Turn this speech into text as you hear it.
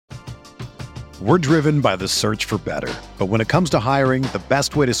We're driven by the search for better. But when it comes to hiring, the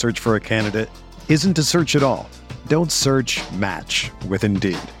best way to search for a candidate isn't to search at all. Don't search, match with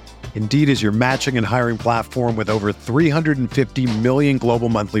Indeed. Indeed is your matching and hiring platform with over 350 million global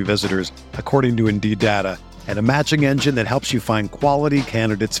monthly visitors, according to Indeed data, and a matching engine that helps you find quality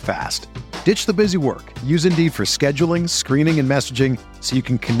candidates fast. Ditch the busy work. Use Indeed for scheduling, screening, and messaging so you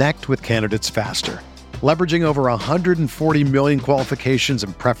can connect with candidates faster. Leveraging over 140 million qualifications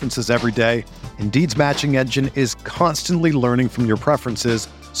and preferences every day, Indeed's matching engine is constantly learning from your preferences,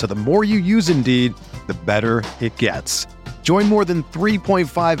 so the more you use Indeed, the better it gets. Join more than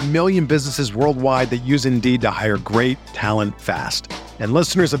 3.5 million businesses worldwide that use Indeed to hire great talent fast. And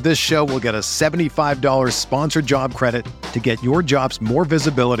listeners of this show will get a $75 sponsored job credit to get your jobs more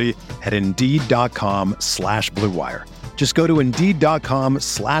visibility at Indeed.com/Blue Wire. Just go to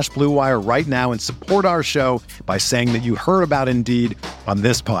Indeed.com/Blue Wire right now and support our show by saying that you heard about Indeed on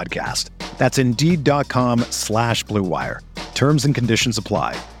this podcast. That's Indeed.com/Blue Wire. Terms and conditions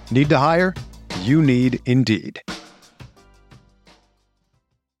apply. Need to hire? You need Indeed.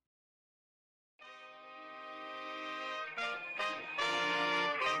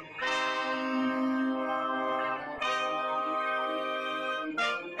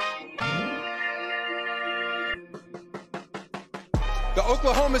 The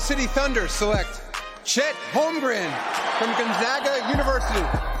Oklahoma City Thunder select Chet Holmgren from Gonzaga University.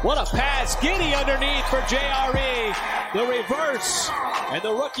 What a pass. Giddy underneath for JRE. The reverse and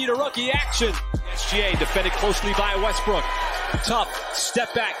the rookie-to-rookie action. SGA defended closely by Westbrook. Tough.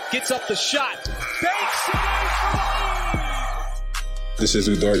 Step back. Gets up the shot. Banks it. This is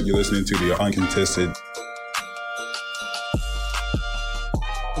Udart. You're listening to the Uncontested.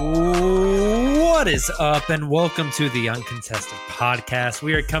 What is up, and welcome to the Uncontested Podcast.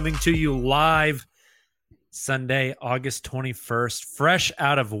 We are coming to you live Sunday, August 21st, fresh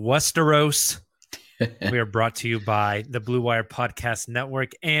out of Westeros. We are brought to you by the Blue Wire Podcast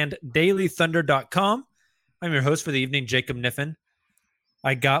Network and DailyThunder.com. I'm your host for the evening, Jacob Niffen.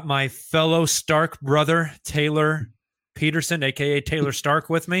 I got my fellow Stark brother, Taylor Peterson, a.k.a. Taylor Stark,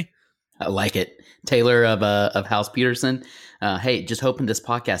 with me. I like it. Taylor of House Peterson. Hey, just hoping this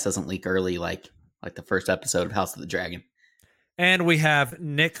podcast doesn't leak early like the first episode of House of the Dragon. And we have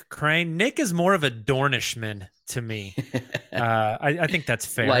Nick Crane. Nick is more of a Dornishman to me. I think that's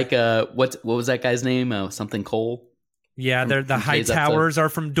fair. Like what was that guy's name? Something Cole? Yeah, they're the High Towers are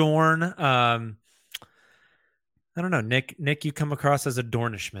from Dorne. I don't know. Nick, you come across as a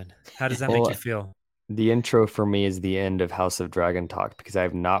Dornishman. How does that make you feel? The intro for me is the end of House of Dragon Talk because I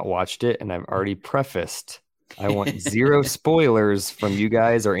have not watched it and I've already prefaced. I want zero spoilers from you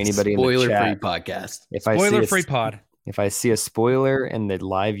guys or anybody in the chat. Spoiler-free podcast. Spoiler-free pod. If I see a spoiler in the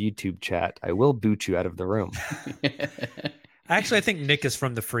live YouTube chat, I will boot you out of the room. Actually, I think Nick is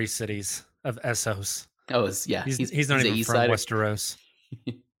from the Free Cities of Essos. Oh, yeah. He's not even from Westeros.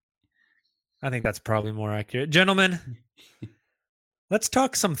 I think that's probably more accurate. Gentlemen, let's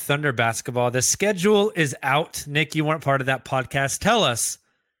talk some Thunder basketball. The schedule is out. Nick, you weren't part of that podcast. Tell us,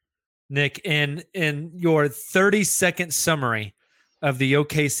 Nick, in your 30-second summary of the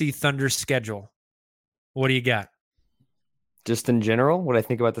OKC Thunder schedule, what do you got? Just in general, what I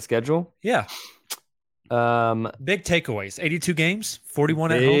think about the schedule? Yeah. Big takeaways. 82 games,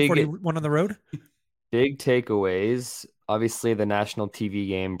 41 at home, 41 on the road. Big takeaways. Obviously, the national TV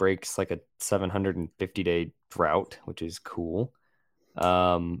game breaks like a 750-day drought, which is cool.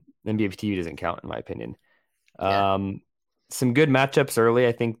 NBA TV doesn't count, in my opinion. Yeah. Some good matchups early.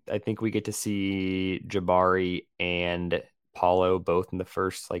 I think we get to see Jabari and Paulo both in the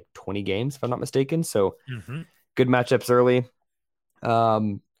first like 20 games, if I'm not mistaken. So good matchups early.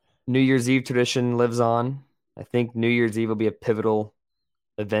 New Year's Eve tradition lives on. I think New Year's Eve will be a pivotal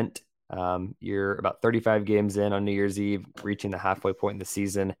event. You're about 35 games in on New Year's Eve, reaching the halfway point in the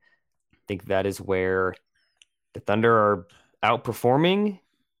season. I think that is where the Thunder are outperforming.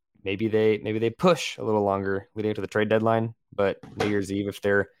 Maybe they push a little longer leading to the trade deadline, but New Year's Eve, if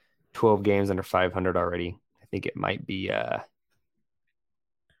they're 12 games under 500 already, I think it might be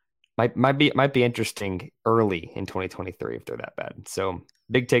might be interesting early in 2023 if they're that bad. So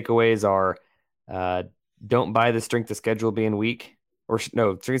big takeaways are don't buy the strength of schedule being weak, or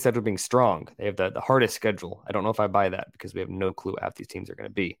no, strength of schedule being strong. They have the hardest schedule. I don't know if I buy that because we have no clue what half these teams are going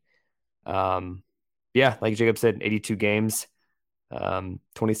to be. Yeah, like Jacob said, 82 games,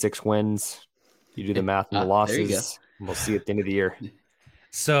 26 wins. You do the math and the losses, and we'll see at the end of the year.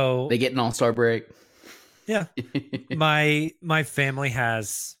 So they get an all-star break. Yeah. My family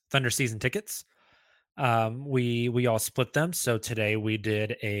has Thunder season tickets. We all split them. So today we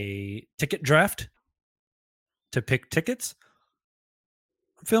did a ticket draft to pick tickets.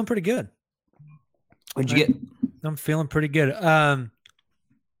 I'm feeling pretty good. What'd you get? I'm feeling pretty good.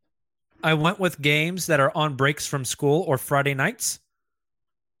 I went with games that are on breaks from school or Friday nights.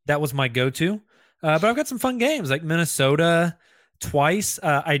 That was my go-to. But I've got some fun games like Minnesota twice.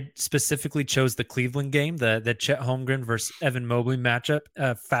 I specifically chose the Cleveland game, the Chet Holmgren versus Evan Mobley matchup.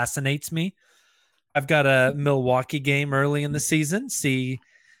 Fascinates me. I've got a Milwaukee game early in the season. See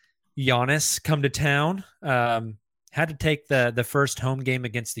Giannis come to town. Had to take the first home game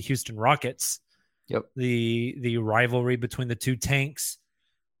against the Houston Rockets. Yep. The rivalry between the two tanks.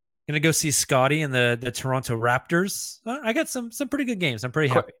 Gonna go see Scotty and the Toronto Raptors. I got some pretty good games. I'm pretty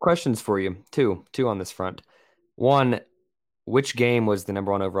happy. Questions for you. Two on this front. One, which game was the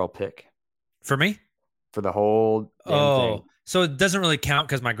number 1 overall pick For me? for the whole damn thing? So it doesn't really count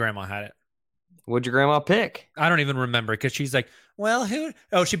because my grandma had it. What'd your grandma pick? I don't even remember because she's like, well, who?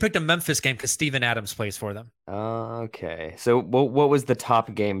 Oh, she picked a Memphis game because Steven Adams plays for them. Okay. So what was the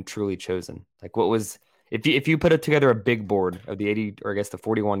top game truly chosen? Like what was if you put together a big board of the 80 or I guess the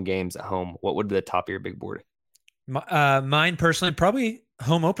 41 games at home, what would be the top of your big board? Mine personally, probably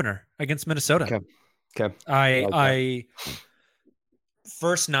home opener against Minnesota. Okay. I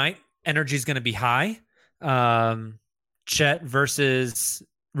first night energy is going to be high. Chet versus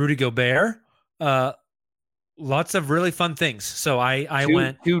Rudy Gobert. Lots of really fun things. So I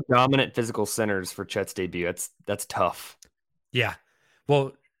went two dominant physical centers for Chet's debut. That's tough. Yeah.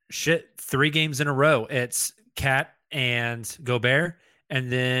 Well, shit, 3 games in a row. It's Cat and Gobert,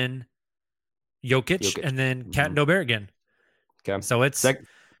 and then Jokic. And then Cat and Gobert again. Okay. So it's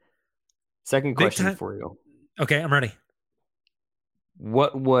second question for you. Okay, I'm ready.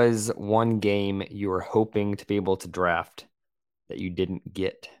 What was one game you were hoping to be able to draft that you didn't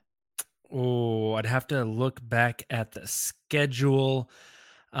get? Oh, I'd have to look back at the schedule.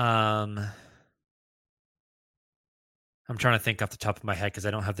 I'm trying to think off the top of my head because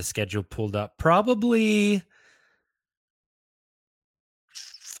I don't have the schedule pulled up. Probably.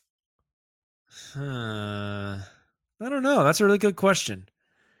 I don't know. That's a really good question.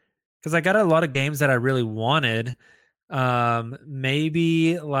 Because I got a lot of games that I really wanted.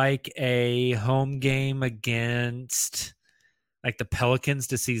 Maybe like a home game against like the Pelicans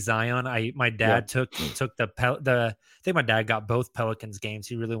to see Zion. My dad took the I think my dad got both Pelicans games.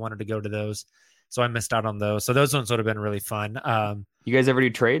 He really wanted to go to those. So I missed out on those. So those ones would have been really fun. You guys ever do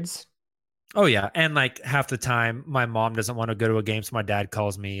trades? Oh, yeah. And like half the time, my mom doesn't want to go to a game, so my dad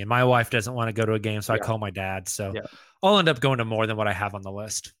calls me. And my wife doesn't want to go to a game, so I call my dad. So I'll end up going to more than what I have on the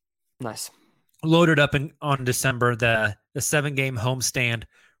list. Nice. Loaded up on December, the 7-game homestand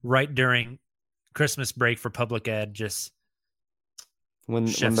right during Christmas break for public ed. Just when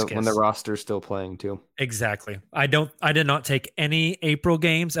the roster's still playing too. Exactly. I did not take any April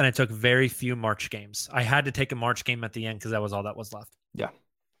games, and I took very few March games. I had to take a March game at the end because that was all that was left. Yeah.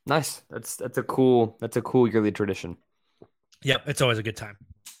 Nice. That's a cool yearly tradition. Yep, it's always a good time.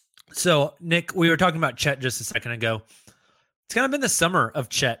 So, Nick, we were talking about Chet just a second ago. It's kind of been the summer of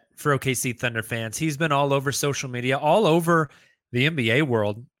Chet for OKC Thunder fans. He's been all over social media, all over the NBA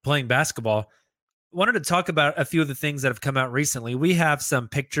world playing basketball. Wanted to talk about a few of the things that have come out recently. We have some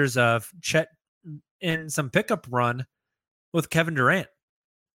pictures of Chet in some pickup run with Kevin Durant.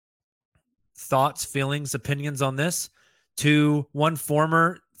 Thoughts, feelings, opinions on this? One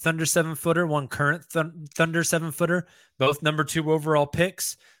former Thunder 7-footer, one current Thunder 7-footer, both number 2 overall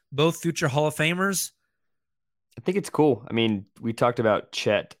picks, both future Hall of Famers. I think it's cool. I mean, we talked about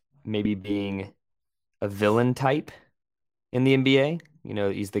Chet maybe being a villain type in the NBA. You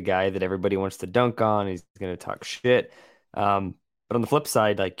know, he's the guy that everybody wants to dunk on. He's going to talk shit. But on the flip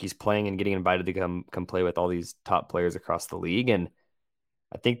side, like he's playing and getting invited to come play with all these top players across the league. And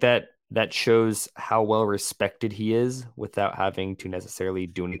I think that shows how well respected he is without having to necessarily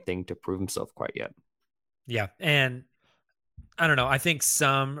do anything to prove himself quite yet. Yeah. And I don't know. I think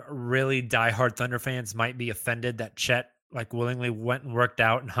some really diehard Thunder fans might be offended that Chet like willingly went and worked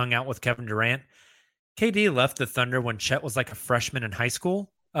out and hung out with Kevin Durant. KD left the Thunder when Chet was like a freshman in high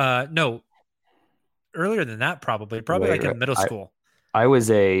school. No, earlier than that, probably like in middle school. I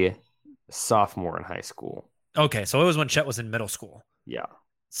was a sophomore in high school. Okay. So it was when Chet was in middle school. Yeah.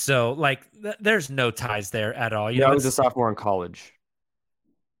 So like there's no ties there at all. I was a sophomore in college.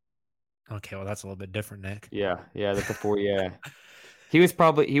 Okay. Well, that's a little bit different, Nick. Yeah. That's before. Yeah. He was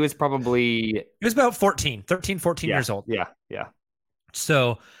about 13, 14 years old. Yeah.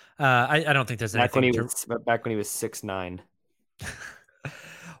 So I don't think there's anything. Back when he was 6'9".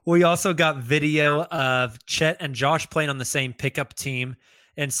 We also got video of Chet and Josh playing on the same pickup team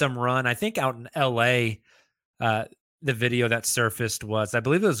in some run. I think out in LA, the video that surfaced was, I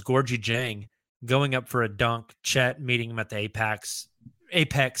believe it was Gorgie Jang going up for a dunk, Chet meeting him at the Apex,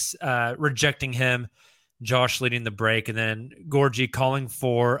 Apex rejecting him, Josh leading the break, and then Gorgie calling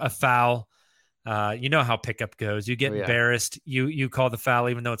for a foul. You know how pickup goes. You get embarrassed. You call the foul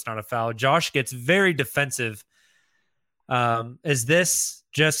even though it's not a foul. Josh gets very defensive. Is this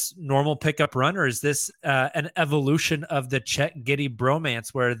just normal pickup run, or is this an evolution of the Chet Giddy bromance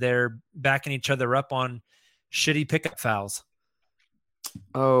where they're backing each other up on shitty pickup fouls?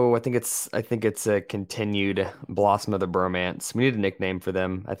 Oh, I think it's a continued blossom of the bromance. We need a nickname for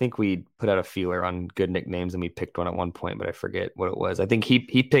them. I think we put out a feeler on good nicknames and we picked one at one point, but I forget what it was. I think he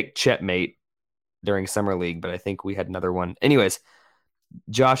picked Chetmate during summer league, but I think we had another one. Anyways,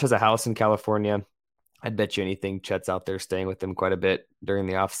 Josh has a house in California. I'd bet you anything Chet's out there staying with them quite a bit during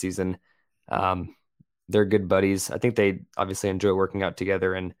the off season. They're good buddies. I think they obviously enjoy working out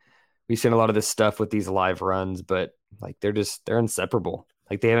together, and we've seen a lot of this stuff with these live runs, but like they're inseparable.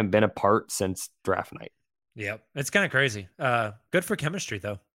 Like they haven't been apart since draft night. Yep. It's kind of crazy. Good for chemistry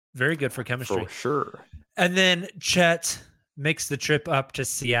though. Very good for chemistry. For sure. And then Chet makes the trip up to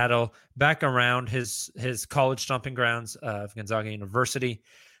Seattle, back around his college stomping grounds of Gonzaga University,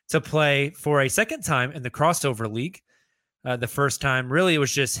 to play for a second time in the crossover league. The first time, really, it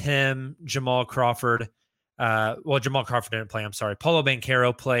was just him, Jamal Crawford. Jamal Crawford didn't play. I'm sorry. Paulo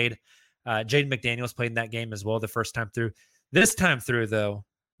Banchero played. Jaden McDaniels played in that game as well the first time through. This time through, though,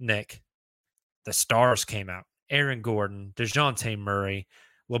 Nick, the stars came out. Aaron Gordon, DeJounte Murray,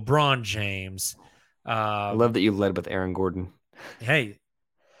 LeBron James. I love that you led with Aaron Gordon. Hey,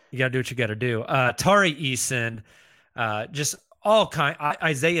 you got to do what you got to do. Tari Eason, just all kind.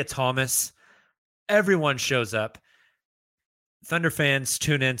 Isaiah Thomas. Everyone shows up. Thunder fans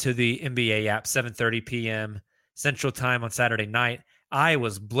tune into the NBA app, 7:30 p.m. Central Time on Saturday night. I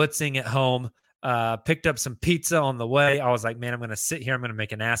was blitzing at home, picked up some pizza on the way. I was like, man, I'm going to sit here. I'm going to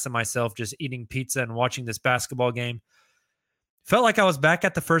make an ass of myself just eating pizza and watching this basketball game. Felt like I was back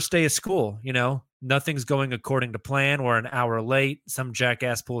at the first day of school. You know, nothing's going according to plan. We're an hour late. Some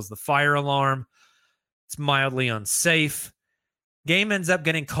jackass pulls the fire alarm. It's mildly unsafe. Game ends up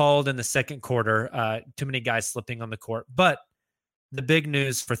getting called in the second quarter. Too many guys slipping on the court. But the big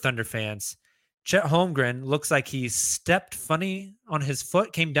news for Thunder fans, Chet Holmgren looks like he stepped funny on his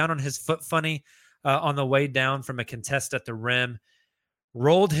foot, came down on his foot funny on the way down from a contest at the rim.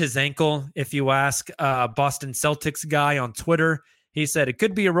 Rolled his ankle, if you ask Boston Celtics guy on Twitter. He said it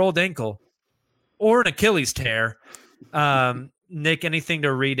could be a rolled ankle or an Achilles tear. Nick, anything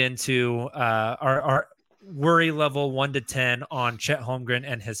to read into our worry level 1 to 10 on Chet Holmgren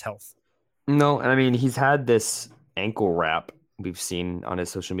and his health? No, I mean, he's had this ankle wrap we've seen on his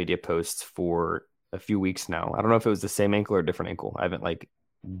social media posts for a few weeks now. I don't know if it was the same ankle or a different ankle. I haven't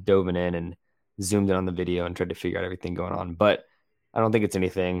dove in and zoomed in on the video and tried to figure out everything going on, but I don't think it's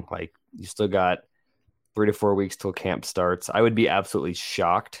anything. Like, you still got 3 to 4 weeks till camp starts. I would be absolutely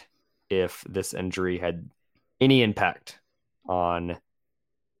shocked if this injury had any impact on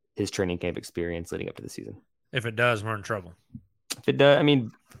his training camp experience leading up to the season. If it does, we're in trouble. If it does, I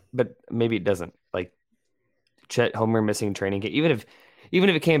mean, but maybe it doesn't. Like, Chet Holmgren missing training camp, even if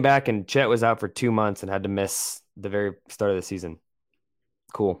it came back and Chet was out for 2 months and had to miss the very start of the season,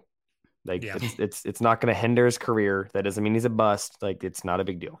 cool. Like, yeah. It's not going to hinder his career. That doesn't mean he's a bust. Like, it's not a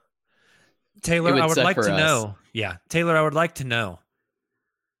big deal. Taylor, I would like to know. Yeah, Taylor, I would like to know.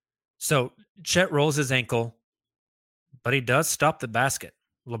 So Chet rolls his ankle, but he does stop the basket.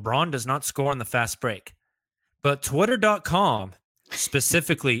 LeBron does not score on the fast break. But Twitter.com,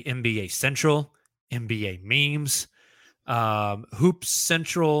 specifically NBA Central, NBA Memes, Hoops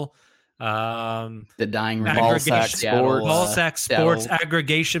Central, the dying Ballsack Sports,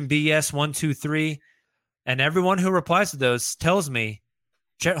 Aggregation BS 123, and everyone who replies to those tells me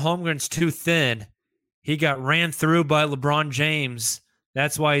Chet Holmgren's too thin. He got ran through by LeBron James.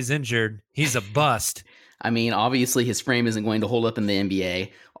 That's why he's injured. He's a bust. I mean, obviously his frame isn't going to hold up in the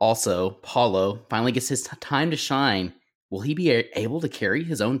NBA. Also, Paulo finally gets his time to shine. Will he be able to carry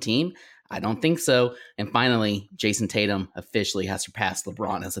his own team? I don't think so. And finally, Jason Tatum officially has surpassed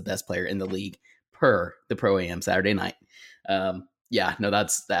LeBron as the best player in the league per the Pro AM Saturday night.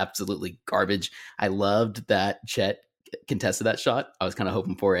 That's absolutely garbage. I loved that Chet contested that shot. I was kind of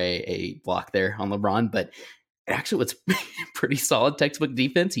hoping for a block there on LeBron, but it actually was pretty solid textbook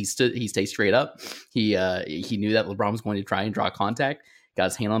defense. He stayed straight up. He knew that LeBron was going to try and draw contact, got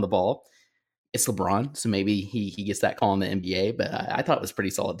his hand on the ball. It's LeBron, so maybe he gets that call in the NBA, but I thought it was pretty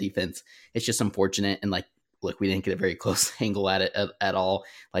solid defense. It's just unfortunate, and look, we didn't get a very close angle at it at all.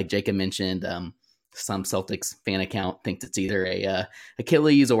 Like Jacob mentioned, some Celtics fan account thinks it's either a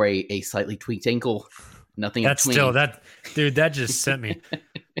Achilles or a slightly tweaked ankle. Nothing. That's between. That just sent me.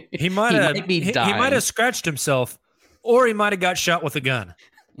 He might have scratched himself or he might have got shot with a gun.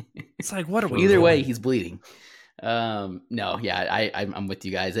 It's like, what are we Either doing? way, he's bleeding. No, yeah, I'm with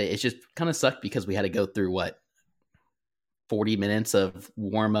you guys. It's just kind of sucked because we had to go through 40 minutes of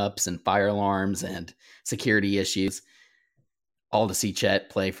warm-ups and fire alarms and security issues, all to see Chet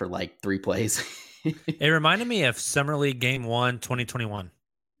play for like 3 plays. It reminded me of Summer League Game 1, 2021.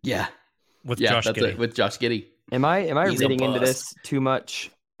 Yeah. With Josh Giddey. With Josh Giddey. Am I He's reading into this too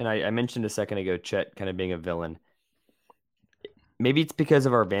much? And I mentioned a second ago Chet kind of being a villain. Maybe it's because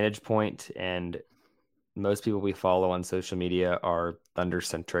of our vantage point, and most people we follow on social media are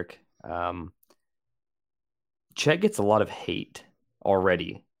Thunder-centric. Chet gets a lot of hate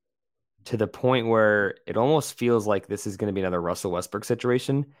already, to the point where it almost feels like this is going to be another Russell Westbrook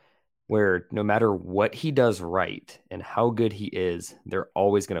situation, where no matter what he does right and how good he is, they're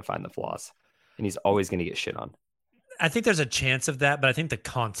always going to find the flaws, and he's always going to get shit on. I think there's a chance of that, but I think the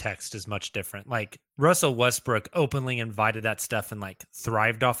context is much different. Like, Russell Westbrook openly invited that stuff and like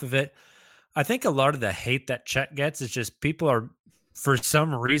thrived off of it. I think a lot of the hate that Chet gets is just people are, for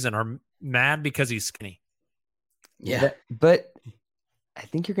some reason, are mad because he's skinny. Yeah. But I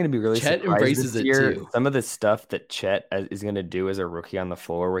think you're going to be really Chet surprised embraces this it year. too. Some of the stuff that Chet is going to do as a rookie on the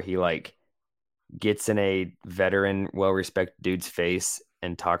floor, where he like gets in a veteran, well-respected dude's face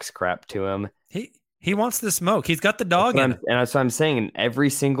and talks crap to him. He wants the smoke. He's got the dog in him. And that's what I'm saying. In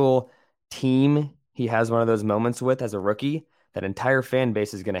every single team he has one of those moments with as a rookie, that entire fan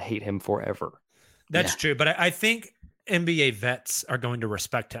base is going to hate him forever. That's true. But I think NBA vets are going to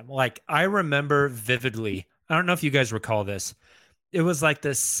respect him. Like, I remember vividly, I don't know if you guys recall this. It was like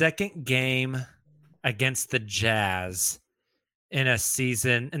the second game against the Jazz in the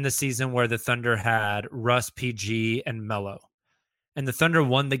season where the Thunder had Russ, PG, and Melo. And the Thunder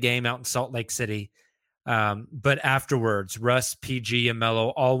won the game out in Salt Lake City. But afterwards, Russ, PG, and Melo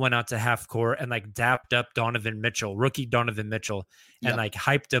all went out to half court and like dapped up rookie Donovan Mitchell, and like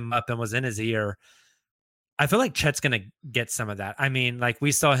hyped him up and was in his ear. I feel like Chet's going to get some of that. I mean, like,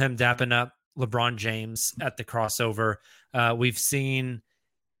 we saw him dapping up LeBron James at the crossover. We've seen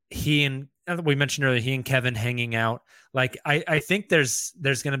we mentioned earlier, he and Kevin hanging out. Like, I think there's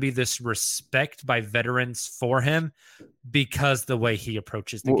going to be this respect by veterans for him because the way he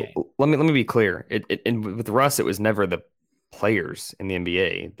approaches the game. Let me be clear. And with Russ, it was never the players in the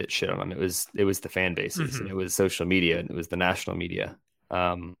NBA that shit on him. It was the fan bases, and it was social media, and it was the national media.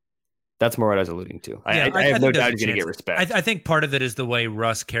 That's more what I was alluding to. Yeah, I have no doubt he's going to get respect. I think part of it is the way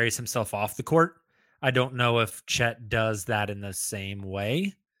Russ carries himself off the court. I don't know if Chet does that in the same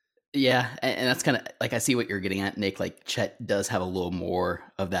way. Yeah, and that's kind of like, I see what you're getting at, Nick. Like, Chet does have a little more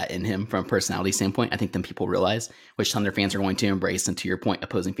of that in him from a personality standpoint, I think, than people realize, which Thunder fans are going to embrace, and to your point,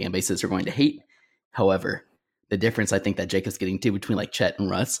 opposing fan bases are going to hate. However, the difference I think that Jacob's getting to between like Chet and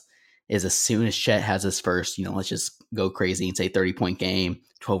Russ is, as soon as Chet has his first, let's just go crazy and say 30-point game,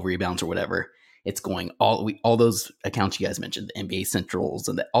 12 rebounds or whatever, it's going all those accounts you guys mentioned, the NBA Centrals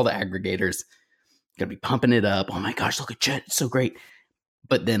and all the aggregators, going to be pumping it up. Oh my gosh, look at Chet, it's so great.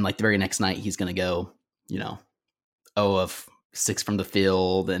 But then, like, the very next night, he's going to go, 0 of 6 from the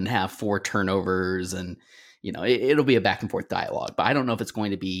field and have 4 turnovers. And, it'll be a back and forth dialogue. But I don't know if it's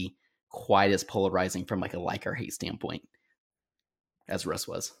going to be quite as polarizing from like a like or hate standpoint as Russ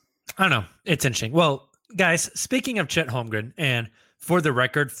was. I don't know. It's interesting. Well, guys, speaking of Chet Holmgren, and for the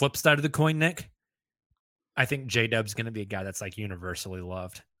record, flip side of the coin, Nick, I think J-Dub's going to be a guy that's like universally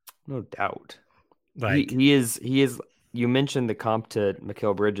loved. No doubt. Like, he is. You mentioned the comp to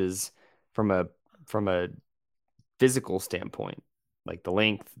Mikal Bridges from a physical standpoint, like the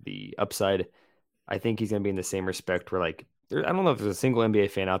length, the upside. I think he's going to be in the same respect where, like, I don't know if there's a single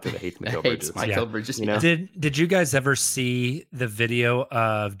NBA fan out there that hates Mikal Bridges. Bridges, Did you guys ever see the video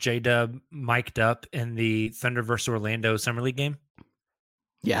of J-Dub mic'd up in the Thunder versus Orlando Summer League game?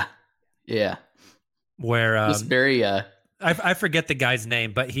 Yeah. Where it's very I forget the guy's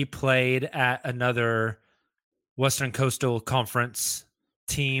name, but he played at another Western Coastal Conference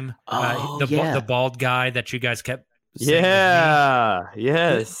team. The bald guy that you guys kept saying.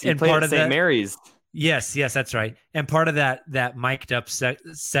 Yes. And played part at of St. that, Mary's. Yes, that's right. And part of that mic'd up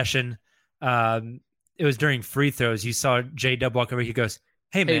session, it was during free throws. You saw J-Dub walk over. He goes,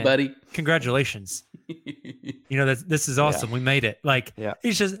 "Hey man, buddy, congratulations! This is awesome. We made it." Like,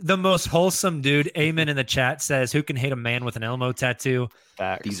 he's just the most wholesome dude. Amen in the chat says, "Who can hate a man with an Elmo tattoo?"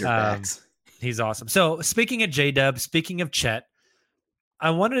 Facts. These are facts. He's awesome. So, speaking of J-Dub, speaking of Chet, I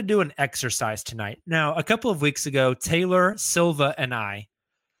wanted to do an exercise tonight. Now, a couple of weeks ago, Taylor, Silva, and I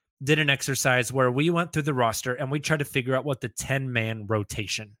did an exercise where we went through the roster and we tried to figure out what the 10-man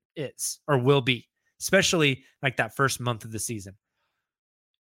rotation is or will be, especially like that first month of the season.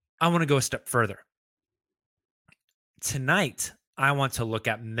 I want to go a step further. tonight, I want to look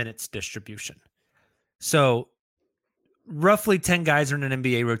at minutes distribution. So roughly 10 guys are in an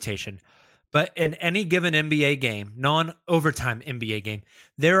NBA rotation. But in any given NBA game, non-overtime NBA game,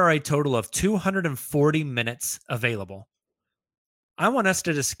 there are a total of 240 minutes available. I want us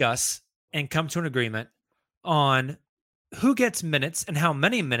to discuss and come to an agreement on who gets minutes and how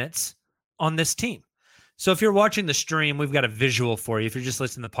many minutes on this team. So if you're watching the stream, we've got a visual for you. If you're just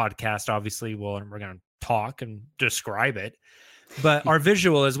listening to the podcast, obviously, we're going to talk and describe it. But our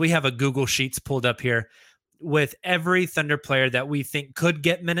visual is we have a Google Sheets pulled up here with every Thunder player that we think could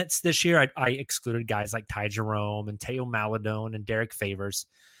get minutes this year. I excluded guys like Ty Jerome and Teo Maladone and Derek Favors.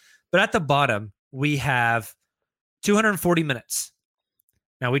 But at the bottom, we have 240 minutes.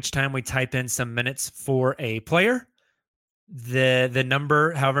 Now, each time we type in some minutes for a player, the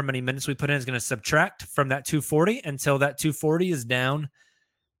number, however many minutes we put in, is going to subtract from that 240 until that 240 is down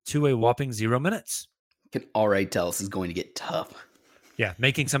to a whopping 0 minutes. Can already tell this is going to get tough. Yeah,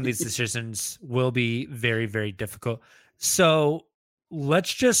 making some of these decisions will be very, very difficult. So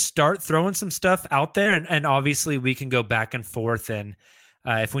let's just start throwing some stuff out there. And obviously we can go back and forth. And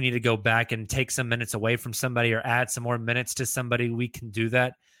if we need to go back and take some minutes away from somebody or add some more minutes to somebody, we can do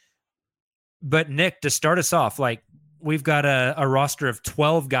that. But Nick, to start us off, like we've got a roster of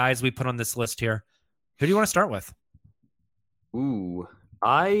 12 guys we put on this list here. Who do you want to start with? Ooh,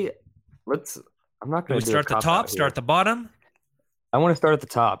 I'm not going to start at the top, start at the bottom. I want to start at the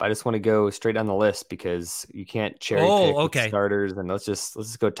top. I just want to go straight down the list because you can't cherry pick with starters, and let's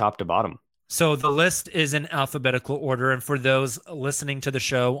just go top to bottom. So the list is in alphabetical order, and for those listening to the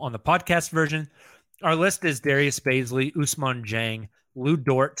show on the podcast version, our list is Darius Bazley, Ousmane Dieng, Lou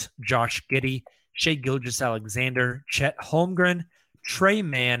Dort, Josh Giddey, Shai Gilgeous-Alexander, Chet Holmgren, Trey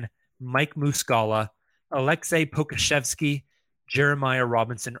Mann, Mike Muscala, Alexei Pokusevski, Jeremiah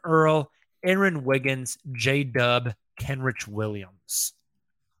Robinson Earl, Aaron Wiggins, J-Dub, Kenrich Williams.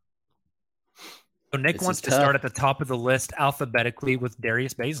 So Nick wants to start at the top of the list alphabetically with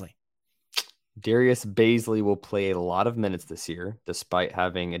Darius Bazley. Darius Bazley will play a lot of minutes this year, despite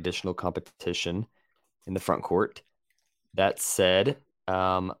having additional competition in the front court. That said,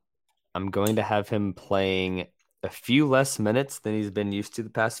 I'm going to have him playing a few less minutes than he's been used to the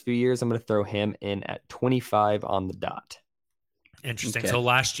past few years. I'm going to throw him in at 25 on the dot. Interesting. Okay. So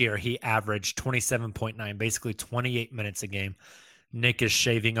last year he averaged 27.9, basically 28 minutes a game. Nick is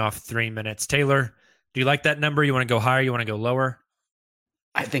shaving off 3 minutes. Taylor, do you like that number? You want to go higher? You want to go lower?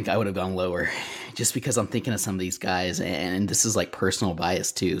 I think I would have gone lower just because I'm thinking of some of these guys, and this is like personal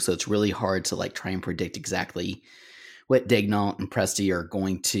bias too. So it's really hard to like try and predict exactly what Daigneault and Presti are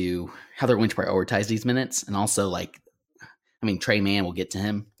going to, how they're going to prioritize these minutes. And also like, I mean, Trey Mann, we'll get to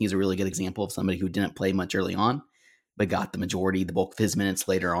him. He's a really good example of somebody who didn't play much early on, but got the bulk of his minutes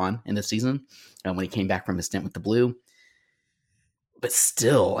later on in the season when he came back from his stint with the Blue. But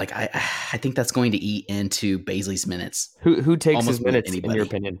still, like I think that's going to eat into Bazley's minutes. Who takes his minutes in your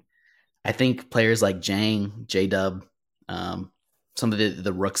opinion? I think players like Dieng, J-Dub, some of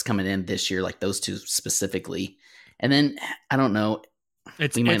the rooks coming in this year, like those two specifically. And then I don't know.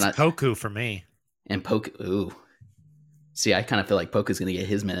 It's Poku for me. And Poku, ooh. See, I kind of feel like Poku's going to get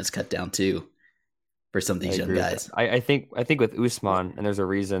his minutes cut down too for some of these young guys. I think with Ousmane, and there's a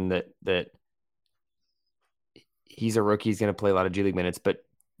reason that he's a rookie, he's going to play a lot of G League minutes, but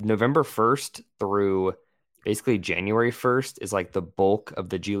November 1st through basically January 1st is like the bulk of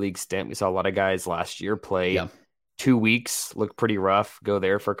the G League stint. We saw a lot of guys last year play 2 weeks, look pretty rough, go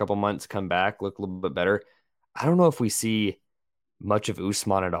there for a couple months, come back, look a little bit better. I don't know if we see much of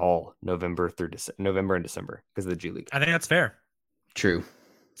Ousmane at all November and December because of the G League. I think that's fair. True.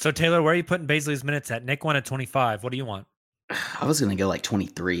 So Taylor, where are you putting Bazley's minutes at? Nick wanted 25. What do you want? I was going to go like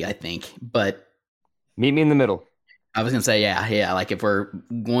 23, I think, but meet me in the middle. I was going to say, yeah. Like if we're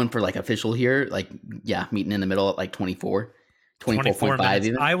going for like official here, like, yeah, meeting in the middle at like 24.5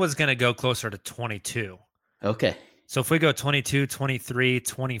 even. I was going to go closer to 22. Okay. So if we go 22, 23,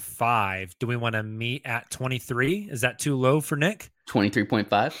 25, do we want to meet at 23? Is that too low for Nick?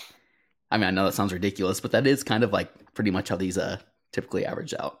 23.5. I mean, I know that sounds ridiculous, but that is kind of like pretty much how these typically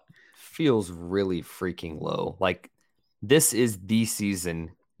average out. Feels really freaking low. Like this is the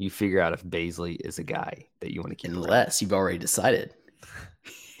season you figure out if Bazley is a guy that you want to keep. Unless you've already decided.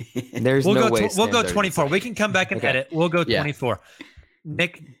 There's no way. We'll go 24. We can come back and edit. We'll go 24.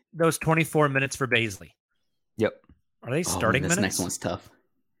 Nick, those 24 minutes for Bazley. Yep. Are they starting minutes? This next one's tough.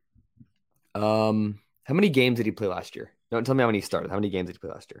 How many games did he play last year? Don't tell me how many he started. How many games did he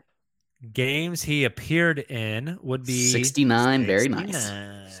play last year? Games he appeared in would be 69. Very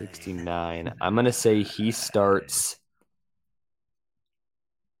nice. 69. I'm going to say he starts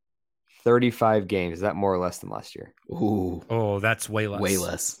 35 games. Is that more or less than last year? Ooh. Oh, that's way less. Way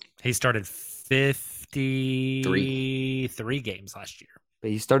less. He started 53 games last year.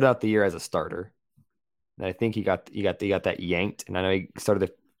 But he started out the year as a starter. And I think he got that yanked. And I know he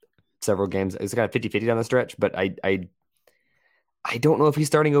started several games. It's kind of 50-50 down the stretch, but I don't know if he's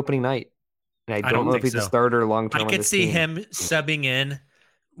starting opening night. And I don't know if he's a starter long term. I could see him subbing in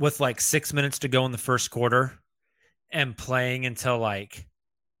with like 6 minutes to go in the first quarter and playing until like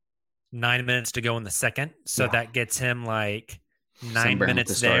 9 minutes to go in the second. So that gets him like 9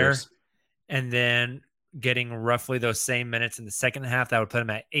 minutes there. And then getting roughly those same minutes in the second half, that would put him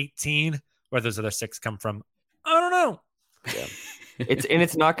at 18. Where those other 6 come from, I don't know. Yeah.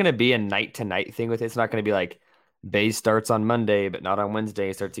 It's not going to be a night to night thing with it. It's not going to be like Bays starts on Monday, but not on Wednesday.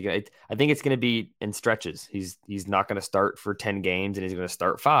 He starts again. I think it's going to be in stretches. He's not going to start for 10 games, and he's going to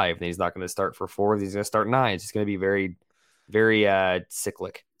start 5. Then he's not going to start for 4. He's going to start 9. It's going to be very, very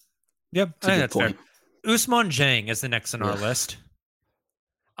cyclic. Yep, I think that's fair. Ousmane Dieng is the next on our list.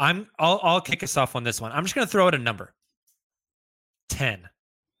 I'll kick us off on this one. I'm just going to throw out a number. 10.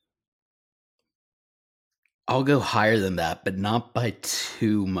 I'll go higher than that, but not by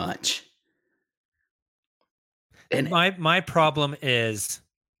too much. And my problem is,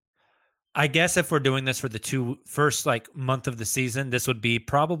 I guess if we're doing this for the first like month of the season, this would be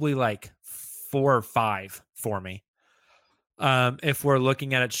probably like 4 or 5 for me. If we're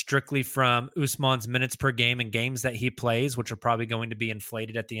looking at it strictly from Ousmane's minutes per game and games that he plays, which are probably going to be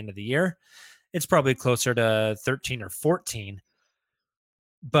inflated at the end of the year, it's probably closer to 13 or 14.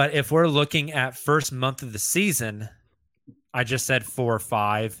 But if we're looking at first month of the season, I just said 4 or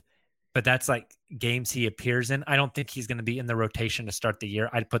 5, but that's like games he appears in. I don't think he's going to be in the rotation to start the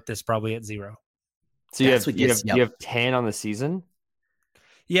year. I'd put this probably at 0. So you have 10 on the season?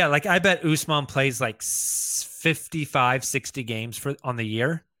 Yeah, like I bet Ousmane plays like 55, 60 games on the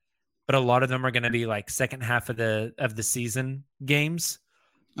year, but a lot of them are going to be like second half of the season games,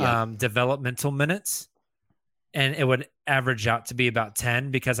 developmental minutes. And it would average out to be about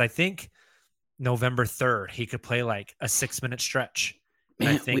 10 because I think November 3rd, he could play like a 6-minute stretch.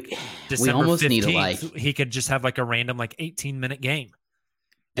 Man, I think December 15th, he could just have like a random like 18-minute game.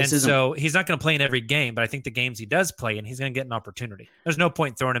 And so he's not going to play in every game, but I think the games he does play in, he's going to get an opportunity. There's no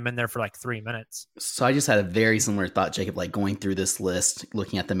point throwing him in there for like 3 minutes. So I just had a very similar thought, Jacob, like going through this list,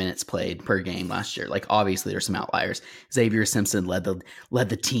 looking at the minutes played per game last year. Like obviously there's some outliers. Xavier Simpson led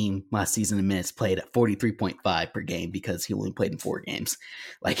the team last season in minutes played at 43.5 per game because he only played in 4 games.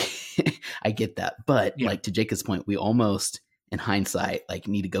 Like I get that. But like to Jacob's point, we almost in hindsight, like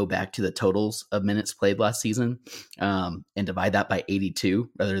need to go back to the totals of minutes played last season and divide that by 82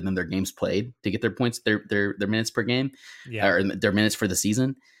 rather than their games played to get their points, their minutes per game or their minutes for the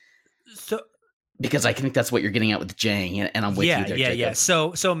season. So, because I think that's what you're getting at with Dieng, and I'm with you there, Jacob. Yeah.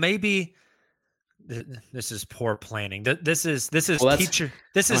 So maybe this is poor planning. This is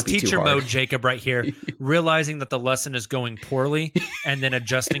teacher mode, Jacob, right here, realizing that the lesson is going poorly and then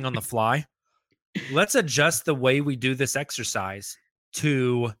adjusting on the fly. Let's adjust the way we do this exercise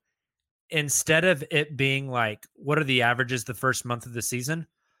to, instead of it being like, what are the averages the first month of the season?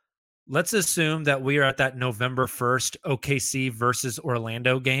 Let's assume that we are at that November 1st OKC versus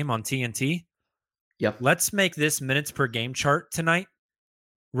Orlando game on TNT. Yep. Let's make this minutes per game chart tonight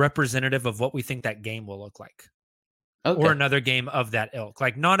representative of what we think that game will look like. Okay. Or another game of that ilk.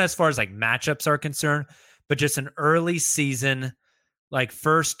 Like not as far as like matchups are concerned, but just an early season, like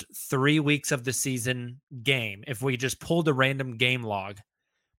first 3 weeks of the season game. If we just pulled a random game log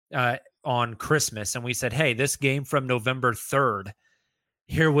on Christmas and we said, hey, this game from November 3rd,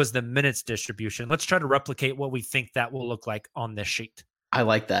 here was the minutes distribution. Let's try to replicate what we think that will look like on this sheet. I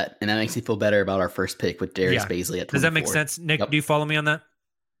like that. And that makes me feel better about our first pick with Darius Bazley at 24. Does that make sense? Nick, do you follow me on that?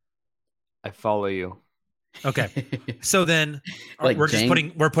 I follow you. Okay. So then like we're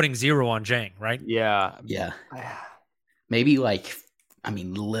Dieng, we're putting 0 on Dieng, right? Yeah. Yeah. Maybe like,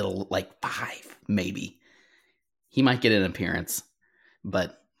 little like 5, maybe. He might get an appearance,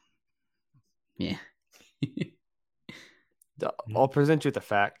 but yeah. I'll present you with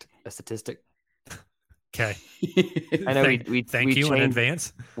a statistic. Okay. I know we thank you in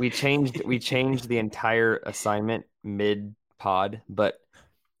advance. We changed the entire assignment mid pod, but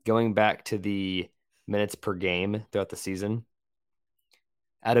going back to the minutes per game throughout the season,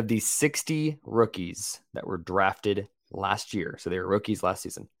 out of the 60 rookies that were drafted last year, so they were rookies last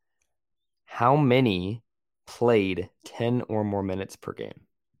season, how many played 10 or more minutes per game?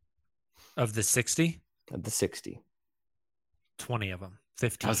 Of the 60? Of the 60. 20 of them.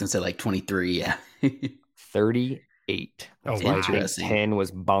 15. I was going to say like 23, yeah. 38. Oh, wow. 10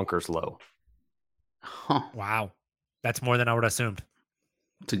 was bonkers low. Huh. Wow. That's more than I would have assumed.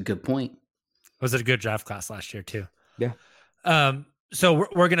 It's a good point. Was it a good draft class last year too? Yeah. So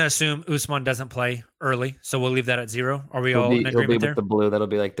we're going to assume Usman doesn't play early. So we'll leave that at 0. Are we all in He'll be agreement there? with the blue. That'll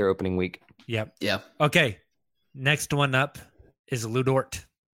be like their opening week. Yep. Yeah. Okay. Next one up is Lou Dort.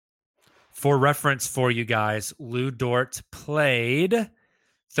 For reference for you guys, Lou Dort played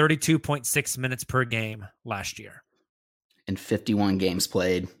 32.6 minutes per game last year. And 51 games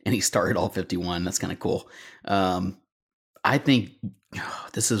played, and he started all 51. That's kind of cool. I think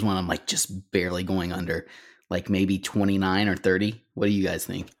this is one I'm like just barely going under, like maybe 29 or 30. What do you guys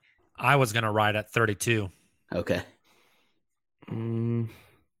think? I was going to ride at 32. Okay.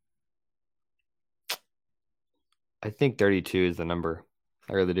 I think 32 is the number.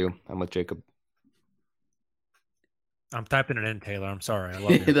 I really do. I'm with Jacob. I'm typing it in, Taylor. I'm sorry. I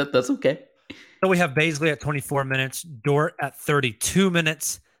love you. That's okay. So we have Bazley at 24 minutes, Dort at 32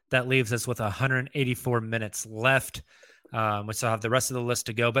 minutes. That leaves us with 184 minutes left. We still have the rest of the list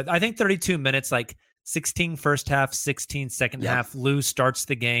to go. But I think 32 minutes, like 16 first half, 16 second half. Lou starts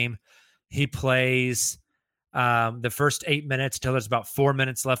the game. He plays the first 8 minutes till there's about 4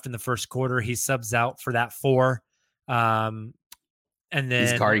 minutes left in the first quarter. He subs out for that 4. And then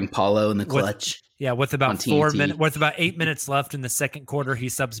he's guarding Paulo in the clutch. With about 8 minutes left in the second quarter, he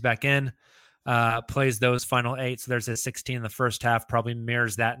subs back in, plays those final 8. So there's a 16 in the first half, probably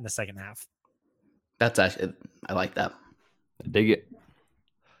mirrors that in the second half. That's actually, I like that. I dig it.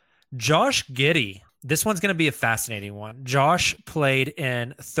 Josh Giddey. This one's going to be a fascinating one. Josh played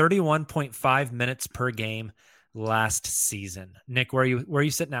in 31.5 minutes per game last season. Nick, where are you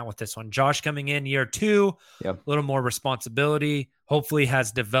sitting at with this one? Josh coming in year 2, a little more responsibility, hopefully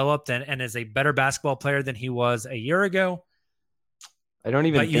has developed and is a better basketball player than he was a year ago.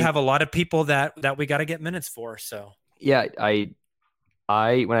 But you have a lot of people that we got to get minutes for. So yeah, I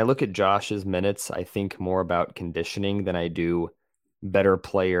when I look at Josh's minutes, I think more about conditioning than I do better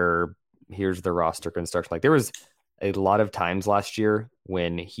player. Here's the roster construction. Like there was a lot of times last year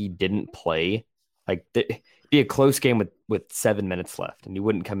when he didn't play, like be a close game with 7 minutes left, and you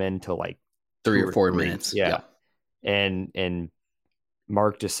wouldn't come in till like 3 or 4 minutes. Yeah. And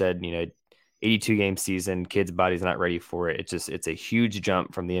Mark just said, 82 game season, kid's body's not ready for it. It's a huge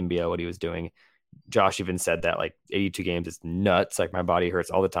jump from the NBL, what he was doing. Josh even said that like 82 games is nuts. Like my body hurts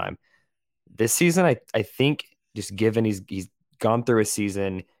all the time. This season, I think just given he's gone through a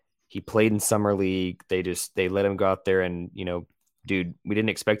season, he played in summer league. They let him go out there and, dude, we didn't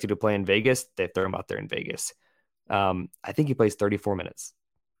expect you to play in Vegas. They throw him out there in Vegas. I think he plays 34 minutes.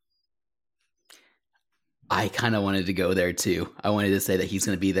 I kind of wanted to go there too. I wanted to say that he's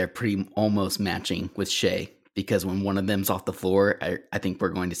going to be there pretty almost matching with Shea, because when one of them's off the floor, I think we're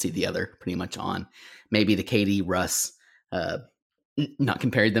going to see the other pretty much on. Maybe the KD, Russ, not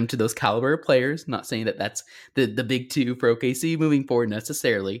comparing them to those caliber of players. Not saying that that's the big two for OKC moving forward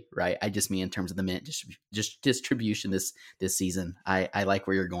necessarily, right? I just mean in terms of the minute distribution this season. I like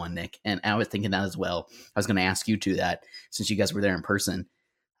where you're going, Nick, and I was thinking that as well. I was going to ask you to that since you guys were there in person.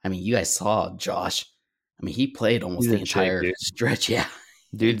 I mean, you guys saw Josh. I mean, he played almost the entire stretch. Yeah,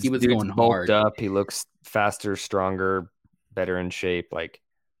 dude, he was going hard. Up. He looks faster, stronger, better in shape. But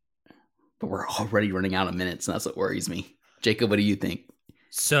we're already running out of minutes, and that's what worries me. Jacob, what do you think?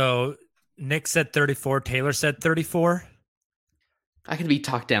 So Nick said 34. Taylor said 34. I could be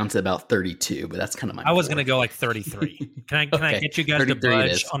talked down to about 32, but that's kind of my. I was going to go like 33. Can I get you guys to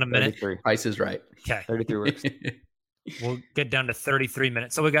budge on a minute? 33. Price is right. Okay, 33 works. We'll get down to 33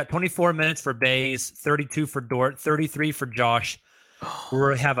 minutes. So we got 24 minutes for Baze, 32 for Dort, 33 for Josh.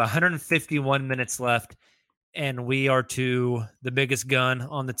 We have 151 minutes left, and we are to the biggest gun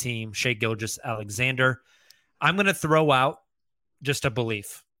on the team, Shai Gilgeous-Alexander. I'm going to throw out just a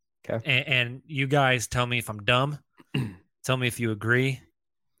belief. Okay. And you guys tell me if I'm dumb. Tell me if you agree.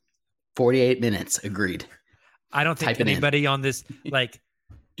 48 minutes. Agreed. I don't think anybody on this, like,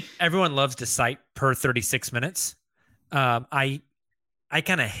 everyone loves to cite per 36 minutes. I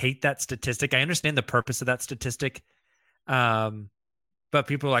kind of hate that statistic. I understand the purpose of that statistic. But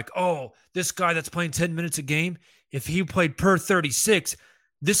people are like, oh, this guy that's playing 10 minutes a game, if he played per 36,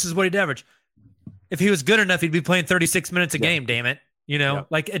 this is what he'd average. If he was good enough, he'd be playing 36 minutes a game, damn it.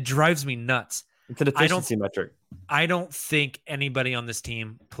 Like it drives me nuts. It's an efficiency metric. I don't think anybody on this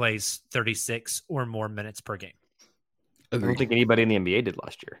team plays 36 or more minutes per game. Agreed. I don't think anybody in the NBA did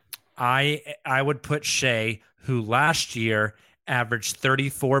last year. I would put Shai, who last year averaged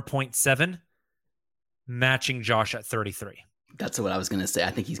 34.7, matching Josh at 33. That's what I was going to say. I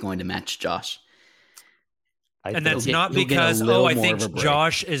think he's going to match Josh. And that's not because, I think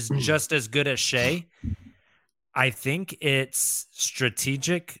Josh is just as good as Shai. I think it's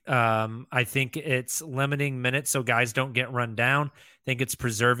strategic. I think it's limiting minutes so guys don't get run down. think it's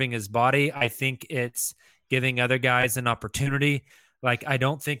preserving his body. I think it's giving other guys an opportunity. Like, I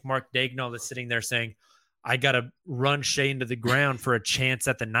don't think Mark Daigneault is sitting there saying, I got to run Shea into the ground for a chance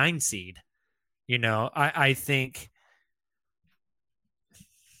at the 9 seed. You know, I think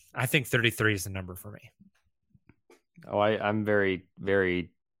 33 is the number for me. Oh, I'm very,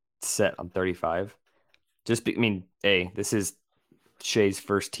 very set on 35. This is Shea's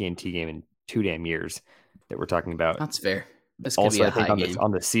first TNT game in 2 damn years that we're talking about. That's fair. This could also, be a I think high game.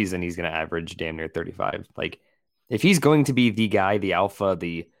 on the season, he's going to average damn near 35. Like, if he's going to be the guy, the alpha,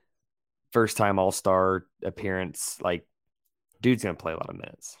 the first-time All-Star appearance, like, dude's going to play a lot of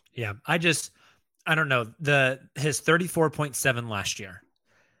minutes. Yeah, I don't know. His 34.7 last year,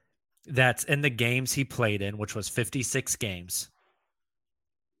 that's in the games he played in, which was 56 games.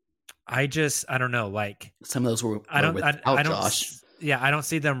 I don't know. Like, some of those were without Josh. Yeah, I don't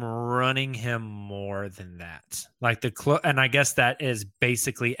see them running him more than that. Like and I guess that is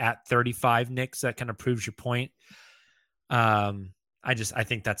basically at 35, Nick. So that kind of proves your point. I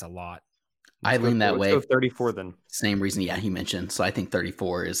think that's a lot. I lean that way. Let's go 34 then. Same reason, he mentioned. So I think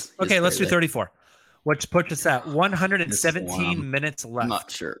 34 is okay. Let's do 34, which puts us at 117 minutes left. I'm not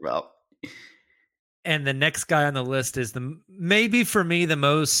sure about. And the next guy on the list is maybe for me the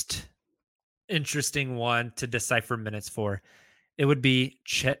most interesting one to decipher minutes for. It would be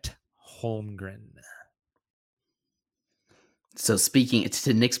Chet Holmgren. So speaking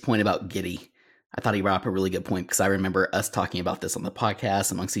to Nick's point about Giddey, I thought he brought up a really good point because I remember us talking about this on the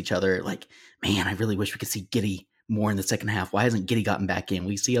podcast amongst each other. Like, man, I really wish we could see Giddey more in the second half. Why hasn't Giddey gotten back in?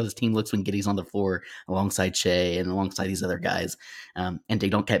 We see how this team looks when Giddey's on the floor alongside Shea and alongside these other guys. And they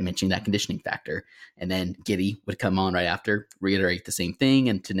don't keep mentioning that conditioning factor. And then Giddey would come on right after, reiterate the same thing.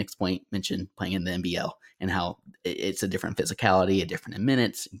 And to Nick's point, mention playing in the NBL and how it's a different physicality, a different in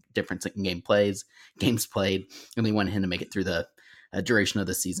minutes, difference in games played. And they wanted him to make it through the duration of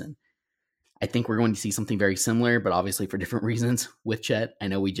the season. I think we're going to see something very similar, but obviously for different reasons with Chet. I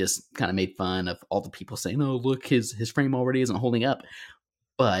know we just kind of made fun of all the people saying, oh, look, his frame already isn't holding up.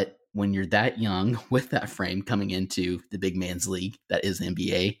 But when you're that young with that frame coming into the big man's league, that is the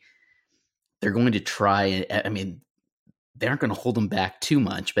NBA, they're going to try. I mean, they aren't going to hold him back too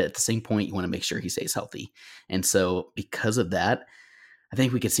much, but at the same point, you want to make sure he stays healthy. And so because of that, I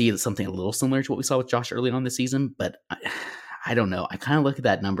think we could see something a little similar to what we saw with Josh early on this season, but I don't know. I kind of look at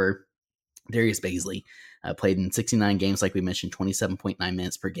that number. Darius Bazley played in 69 games, like we mentioned, 27.9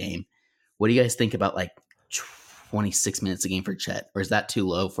 minutes per game. What do you guys think about like 26 minutes a game for Chet? Or is that too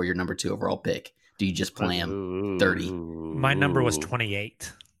low for your number 2 overall pick? Do you just play him 30? My number was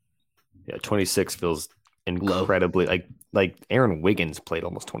 28. Yeah, 26 feels incredibly low. Like Aaron Wiggins played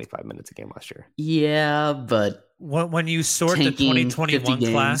almost 25 minutes a game last year. Yeah, but when you sort the 2021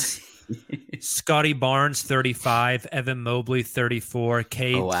 class, Scotty Barnes 35, Evan Mobley 34,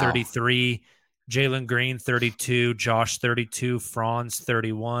 Cade 33, Jalen Green 32, Josh 32, Franz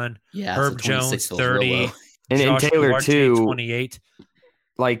 31, Herb Jones 30, and Taylor Duarte, too 28.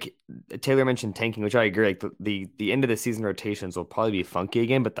 Like Taylor mentioned tanking, which I agree. Like the end of the season rotations will probably be funky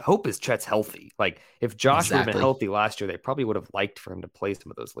again, but the hope is Chet's healthy. Like if Josh would have been healthy last year, they probably would have liked for him to play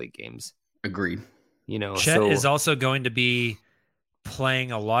some of those late games. Agreed. You know, Chet is also going to be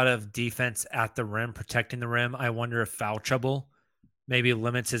playing a lot of defense at the rim, protecting the rim. I wonder if foul trouble maybe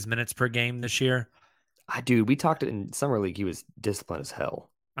limits his minutes per game this year. Dude, we talked in summer league. He was disciplined as hell.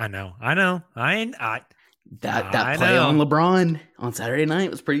 I know. That play on LeBron on Saturday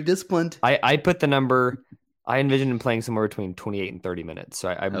night was pretty disciplined. I put the number. I envisioned him playing somewhere between 28 and 30 minutes. So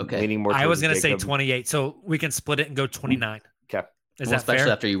I'm leaning more. I was going to say 28, so we can split it and go 29. Okay, is that especially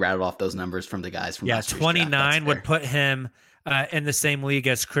fair? After you rattled off those numbers from the guys from last 29 would put him in the same league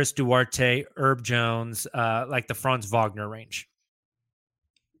as Chris Duarte, Herb Jones, like the Franz Wagner range.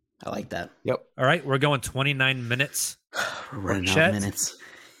 I like that. Yep. All right, we're going 29 minutes. We're running out of minutes.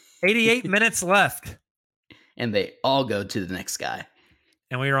 88 minutes left. And they all go to the next guy.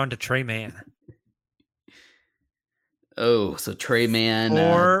 And we are on to Tre Mann. Oh, so Tre Mann.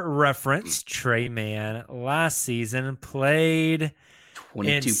 For reference, Tre Mann last season played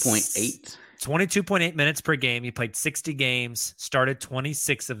 22.8. 22.8 minutes per game. He played 60 games, started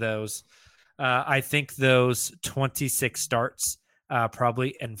 26 of those. I think those 26 starts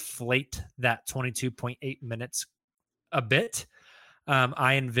probably inflate that 22.8 minutes a bit.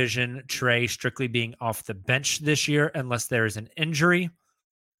 I envision Tre strictly being off the bench this year unless there is an injury.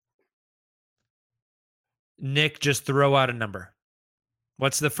 Nick, just throw out a number.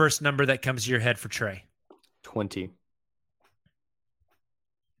 What's the first number that comes to your head for Tre? 20.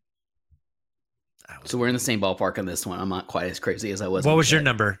 So we're in the same ballpark on this one. I'm not quite as crazy as I was. What was your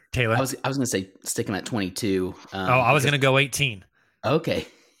number, Taylor? I was going to say stick him at 22. I was going to go 18. Okay.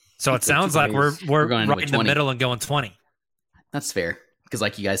 So it sounds like we're going right in the middle and going 20. That's fair. Because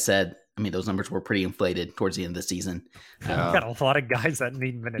like you guys said, I mean, those numbers were pretty inflated towards the end of the season. We've got a lot of guys that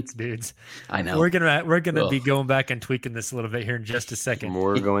need minutes, dudes. I know. We're gonna be going back and tweaking this a little bit here in just a second.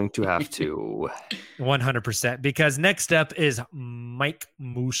 We're going to have to 100%, because next up is Mike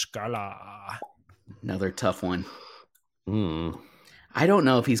Muscala. Another tough one. I don't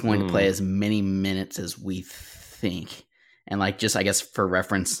know if he's going to play as many minutes as we think. And like, just I guess for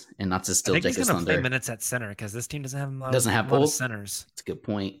reference, and not to steal Jacob's thunder, he's going to play minutes at center because this team doesn't have a lot of centers. That's a good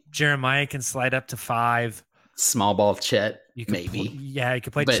point. Jeremiah can slide up to 5. Small ball Chet, maybe. You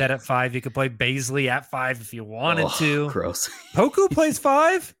could play Chet at 5. You could play Baisley at 5 if you wanted to. Gross. Poku plays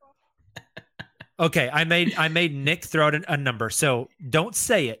 5. Okay, I made Nick throw out a number, so don't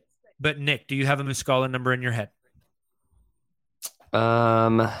say it. But Nick, do you have a Muscala number in your head?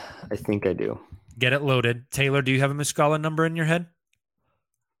 I think I do. Get it loaded. Taylor, do you have a Muscala number in your head?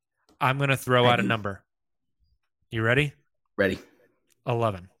 I'm going to throw out a number. You ready? Ready.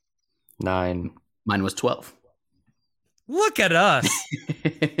 11. 9. Mine was 12. Look at us.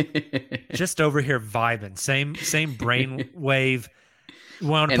 Just over here vibing. Same brain wave. You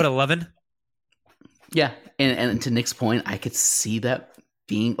want to put 11? Yeah. And to Nick's point, I could see that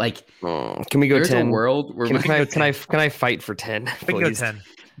being like, can we go 10? A world where can I fight for 10? We can go 10.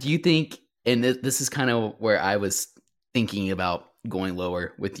 Do you think, and this is kind of where I was thinking about going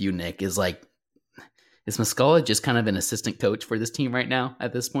lower with you, Nick, is like, is Muscala just kind of an assistant coach for this team right now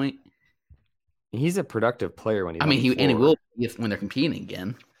at this point? He's a productive player when he will be when they're competing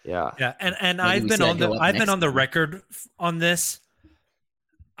again. Yeah. Yeah. And I've been on the record on this.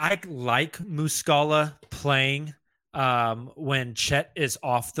 I like Muscala playing when Chet is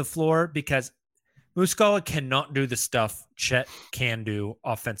off the floor, because Muscala cannot do the stuff Chet can do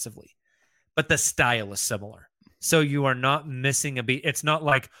offensively, but the style is similar. So you are not missing a beat. It's not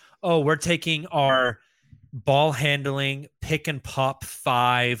like, oh, we're taking our ball handling, pick and pop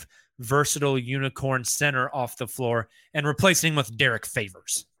 5 versatile unicorn center off the floor and replacing him with Derek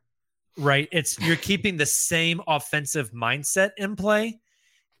Favors, right? You're keeping the same offensive mindset in play,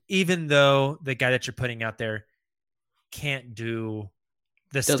 even though the guy that you're putting out there can't do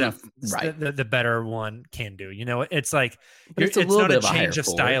the stuff the better one can do. You know, it's like, it's not a change of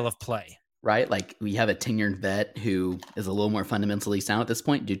style of play. Right? Like, we have a tenured vet who is a little more fundamentally sound at this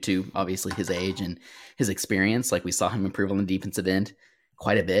point due to obviously his age and his experience. Like, we saw him improve on the defensive end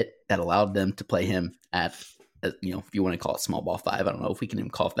quite a bit. That allowed them to play him at, if you want to call it small ball 5. I don't know if we can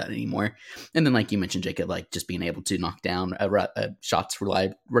even call it that anymore. And then, like you mentioned, Jacob, like just being able to knock down shots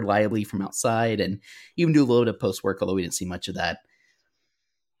reliably from outside and even do a little bit of post work, although we didn't see much of that.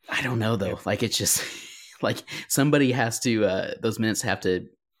 I don't know, though. Like, it's just like somebody has to, those minutes have to.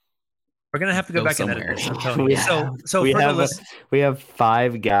 We're gonna have to go back and edit this. So we have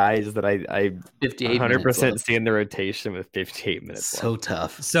 5 guys that I 58 100% see in the rotation with 58 minutes. So left.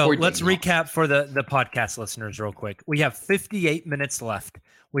 Tough. So let's recap for the podcast listeners real quick. We have 58 minutes left.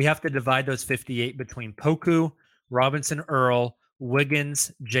 We have to divide those 58 between Poku, Robinson Earl,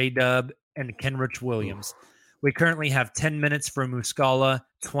 Wiggins, J-Dub, and Kenrich Williams. We currently have 10 minutes for Muscala,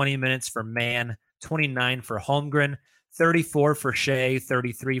 20 minutes for Mann, 29 for Holmgren, 34 for Shea,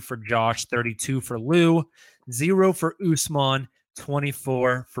 33 for Josh, 32 for Lou, 0 for Usman,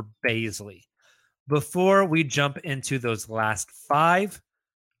 24 for Baisley. Before we jump into those last 5,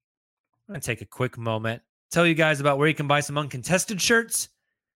 I'm going to take a quick moment, tell you guys about where you can buy some uncontested shirts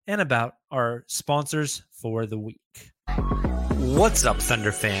and about our sponsors for the week. What's up,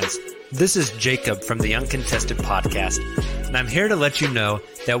 Thunder fans? This is Jacob from the Uncontested Podcast, and I'm here to let you know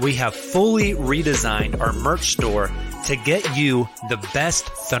that we have fully redesigned our merch store to get you the best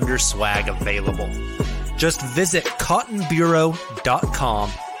Thunder swag available. Just visit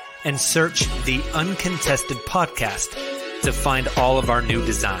cottonbureau.com and search the Uncontested Podcast to find all of our new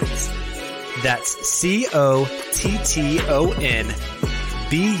designs. That's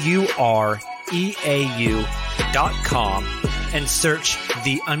cottonbureau.com and search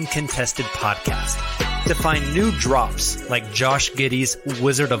the Uncontested Podcast to find new drops like Josh Giddey's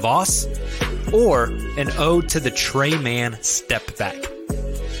Wizard of Oz or an ode to the Trey Man Step Back.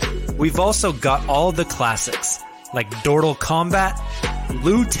 We've also got all the classics like Dortal Combat,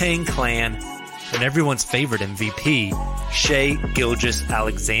 Liu Tang Clan, and everyone's favorite MVP, Shai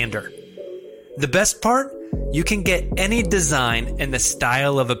Gilgeous-Alexander. The best part? You can get any design and the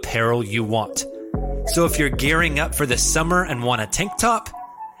style of apparel you want. So if you're gearing up for the summer and want a tank top,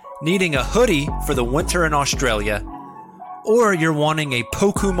 needing a hoodie for the winter in Australia, or you're wanting a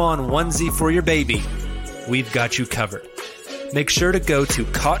Pokemon onesie for your baby, we've got you covered. Make sure to go to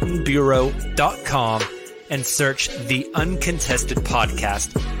cottonbureau.com and search The Uncontested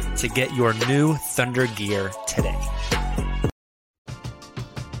Podcast to get your new Thunder gear today.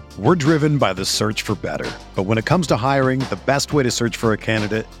 We're driven by the search for better. But when it comes to hiring, the best way to search for a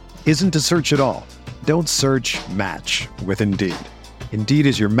candidate isn't to search at all. Don't search, match with Indeed. Indeed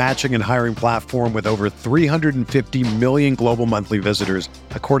is your matching and hiring platform with over 350 million global monthly visitors,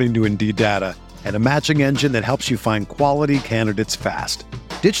 according to Indeed data, and a matching engine that helps you find quality candidates fast.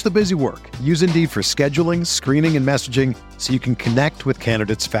 Ditch the busy work. Use Indeed for scheduling, screening, and messaging so you can connect with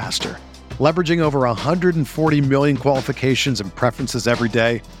candidates faster. Leveraging over 140 million qualifications and preferences every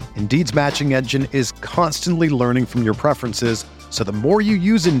day, Indeed's matching engine is constantly learning from your preferences, so the more you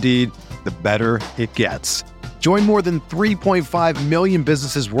use Indeed, the better it gets. Join more than 3.5 million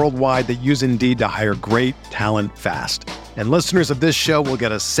businesses worldwide that use Indeed to hire great talent fast. And listeners of this show will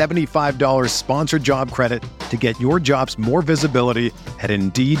get a $75 sponsored job credit to get your jobs more visibility at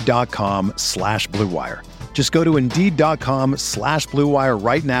Indeed.com/Blue Wire. Just go to Indeed.com/Blue Wire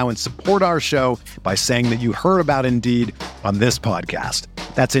right now and support our show by saying that you heard about Indeed on this podcast.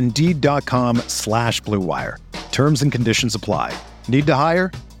 That's Indeed.com/Blue Wire. Terms and conditions apply. Need to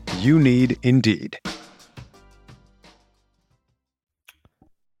hire? You need Indeed.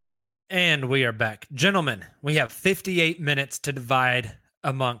 And we are back. Gentlemen, we have 58 minutes to divide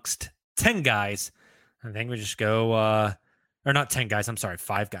amongst 10 guys. I think we just go, or not 10 guys, I'm sorry,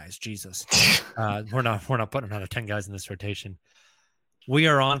 5 guys. Jesus. We're not putting another 10 guys in this rotation. We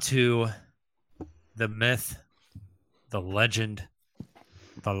are on to the myth, the legend,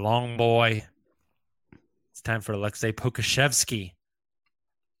 the long boy. It's time for Alexei Pokusevski.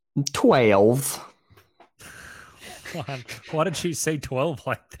 12. Why did you say 12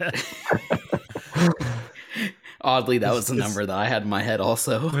 like that? Oddly, that was the number that I had in my head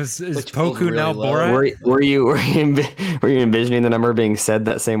also. Is Poku really now low. Borat? Were you envisioning the number being said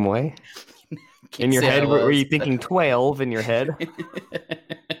that same way? In your head, were you thinking 12 in your head?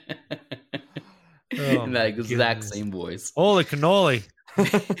 In that exact same voice. Holy cannoli.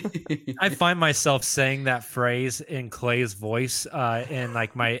 I find myself saying that phrase in Clay's voice in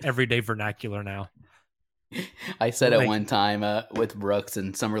like my everyday vernacular now. I said it one time with Brooks,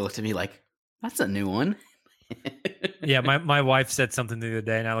 and Summer looked at me like, that's a new one. Yeah, my wife said something the other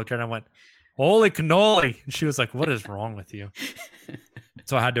day, and I looked at her and I went, holy cannoli. And she was like, what is wrong with you?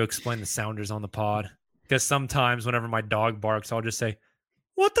 So I had to explain the sounders on the pod. Because sometimes whenever my dog barks, I'll just say,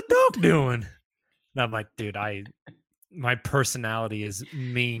 what the dog doing? And I'm like, dude, my personality is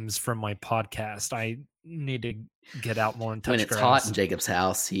memes from my podcast. I need to get out more and touch When it's grass. hot in Jacob's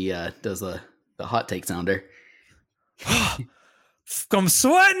house, he does the hot take sounder. I'm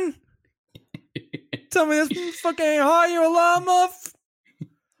sweating. Tell me this fucking ain't hot, you alarm off.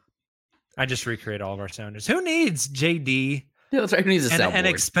 I just recreate all of our sounders. Who needs JD? Yeah, that's right. Who needs a soundboard? And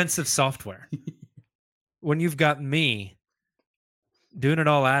expensive software when you've got me doing it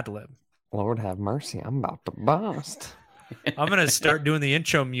all ad lib. Lord have mercy, I'm about to bust. I'm gonna start doing the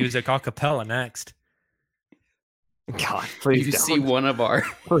intro music a cappella next. God, please you don't. see one of our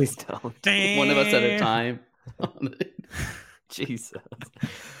Please don't. One of us at a time. Jesus.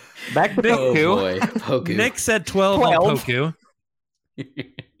 Back to Oh Poku. boy, Poku. Nick said 12 on Poku.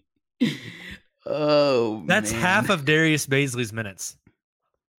 Oh, That's man. half of Darius Baisley's minutes.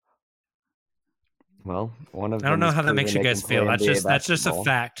 Well, one of I don't know them is how that makes you proving they guys can feel. play That's NBA just a basketball.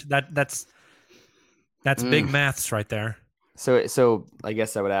 fact. That's big maths right there. So I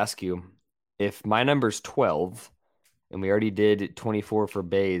guess I would ask you, if my number's 12 and we already did 24 for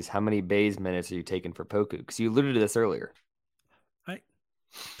Bays, how many Bays minutes are you taking for Poku? Because you alluded to this earlier.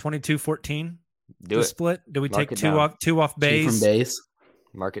 22-14. Do it. Split. Do we Mark take it two down. off Two Bays? from base.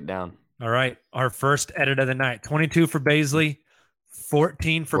 Mark it down. All right. Our first edit of the night. 22 for Baisley,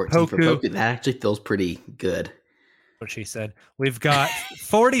 14 for 14 Poku. for Poku. That actually feels pretty good. What she said. We've got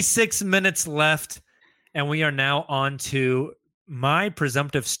 46 minutes left, and we are now on to my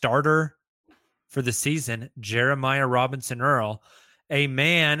presumptive starter for the season, Jeremiah Robinson Earl, a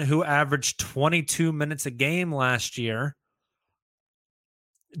man who averaged 22 minutes a game last year.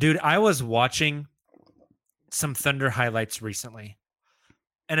 Dude, I was watching some Thunder highlights recently,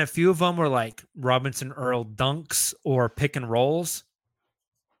 and a few of them were like Robinson Earl dunks or pick and rolls.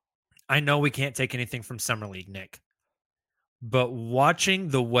 I know we can't take anything from Summer League, Nick, but watching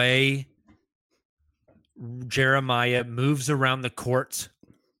the way Jeremiah moves around the court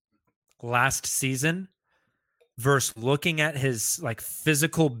last season versus looking at his like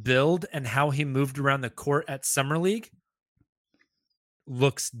physical build and how he moved around the court at Summer League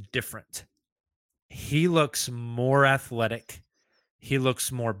looks different. He looks more athletic. He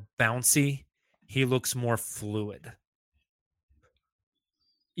looks more bouncy. He looks more fluid.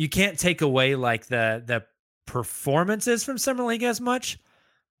 You can't take away like the performances from Summer League as much,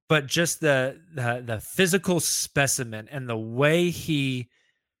 but just the physical specimen and the way he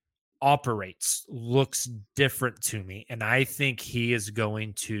operates looks different to me. And I think he is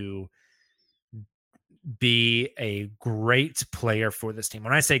going to be a great player for this team.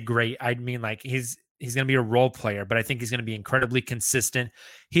 When I say great, I mean like he's going to be a role player, but I think he's going to be incredibly consistent.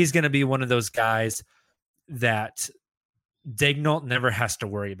 He's going to be one of those guys that Daigneault never has to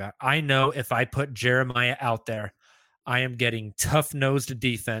worry about. I know if I put Jeremiah out there, I am getting tough-nosed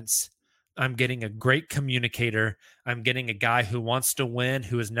defense. I'm getting a great communicator. I'm getting a guy who wants to win,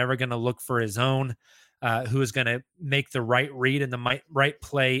 who is never going to look for his own, who is going to make the right read and the right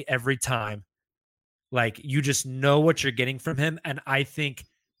play every time. Like, you just know what you're getting from him. And I think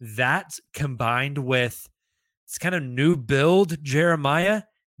that combined with this kind of new build Jeremiah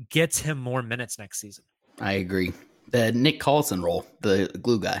gets him more minutes next season. I agree. The Nick Collison role, the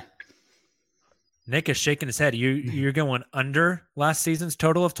glue guy. Nick is shaking his head. You're going under last season's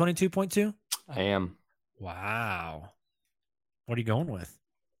total of 22.2? I am. Wow. What are you going with?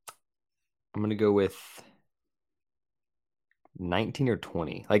 I'm going to go with 19 or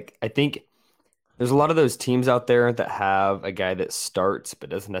 20. Like, I think there's a lot of those teams out there that have a guy that starts but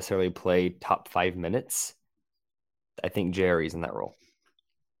doesn't necessarily play top 5 minutes. I think Jerry's in that role.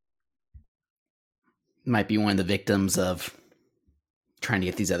 Might be one of the victims of trying to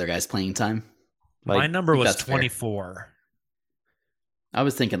get these other guys playing time. Like, my number was 24. Fair. I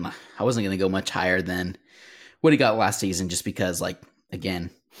was thinking I wasn't going to go much higher than what he got last season just because, like, again,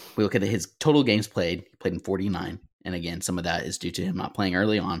 we look at his total games played. He played in 49. And again, some of that is due to him not playing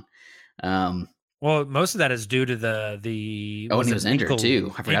early on. Well, most of that is due to the and he was injured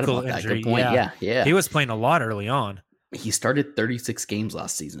too. I forgot about that. Good point. Yeah. He was playing a lot early on. He started 36 games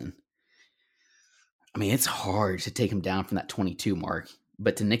last season. I mean, it's hard to take him down from that 22 mark.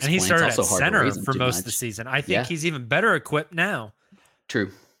 But to Nick's point, it's also hard to raise him for most of the season. I think he's even better equipped now.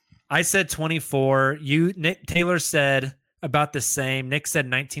 True. I said 24. Nick Taylor said about the same. Nick said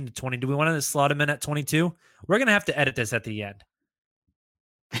 19 to 20. Do we want to slot him in at 22? We're going to have to edit this at the end.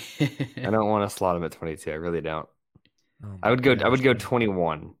 I don't want to slot him at 22. I really don't. I would go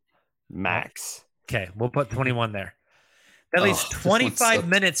 21 max. Okay, we'll put 21 there. At least 25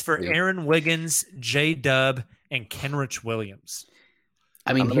 minutes for Aaron Wiggins, J-Dub, and Kenrich Williams.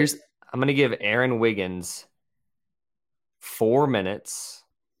 I mean, I'm going to give Aaron Wiggins 4 minutes,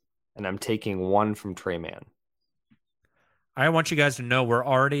 and I'm taking 1 from Trey Mann. I want you guys to know we're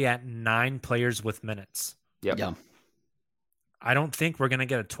already at 9 players with minutes. Yep. Yeah. I don't think we're going to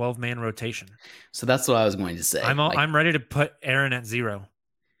get a 12-man rotation. So that's what I was going to say. I'm ready to put Aaron at 0.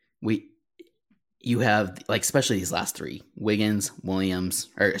 You have, like, especially these last 3, Wiggins,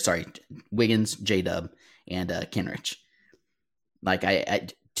 J-Dub, and Kenrich. Like, I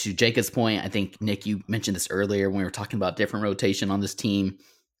to Jacob's point, I think, Nick, you mentioned this earlier when we were talking about different rotation on this team.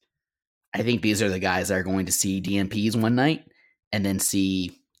 I think these are the guys that are going to see DNPs one night and then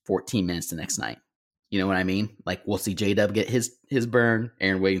see 14 minutes the next night. You know what I mean? Like, we'll see J-Dub get his burn,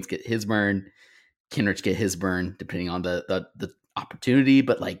 Aaron Wiggins get his burn, Kenrich get his burn, depending on the opportunity.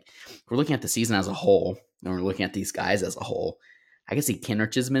 But, like, we're looking at the season as a whole, and we're looking at these guys as a whole. I can see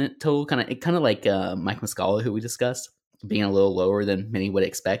Kenrich's minute total kind of like Mike Muscala, who we discussed, being a little lower than many would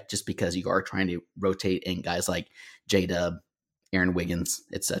expect, just because you are trying to rotate in guys like J-Dub, Aaron Wiggins,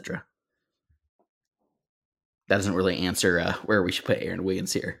 etc. That doesn't really answer where we should put Aaron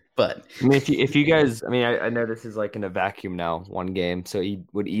Wiggins here. But I mean, if you guys, I mean, I know this is like in a vacuum now, one game, so he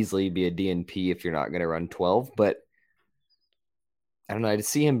would easily be a DNP if you're not going to run 12. But I don't know. I just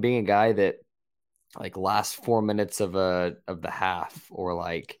see him being a guy that like last 4 minutes of the half, or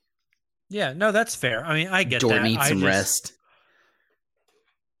like. Yeah, no, that's fair. I mean, I get Jordan that. needs some rest.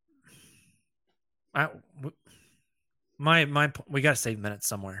 We got to save minutes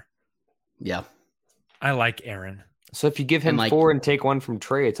somewhere. Yeah. I like Aaron. So if you give him 4 and take 1 from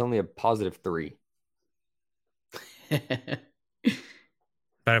Trey, it's only a positive 3. But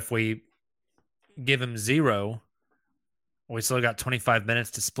if we give him 0, we still got 25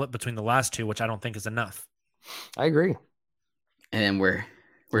 minutes to split between the last 2, which I don't think is enough. I agree. And then we're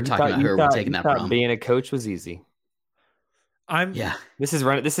talking about who we're taking that from. Being a coach was easy. This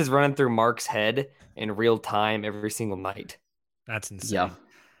is running through Mark's head in real time every single night. That's insane. Yeah.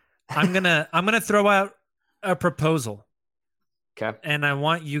 I'm gonna throw out a proposal. Okay. And I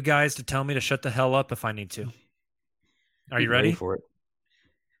want you guys to tell me to shut the hell up if I need to. Are you ready for it?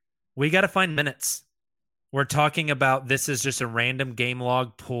 We got to find minutes. We're talking about this is just a random game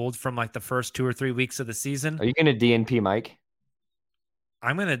log pulled from like the first 2 or 3 weeks of the season. Are you going to DNP Mike?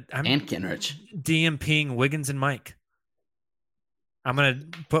 I'm and Kenrich DNPing Wiggins and Mike. I'm going to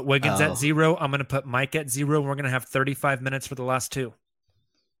put Wiggins at 0. I'm going to put Mike at 0. We're going to have 35 minutes for the last 2.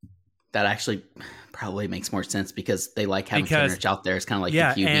 That actually probably makes more sense because they like having Kenrich out there. It's kind of like the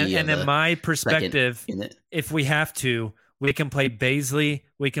QB. And in my perspective, if we have to, we can play Baisley,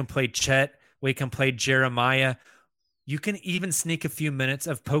 we can play Chet, we can play Jeremiah. You can even sneak a few minutes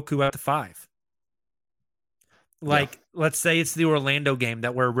of Poku at the 5. Let's say it's the Orlando game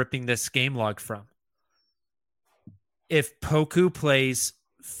that we're ripping this game log from. If Poku plays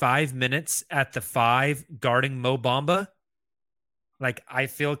 5 minutes at the 5 guarding Mo Bamba, I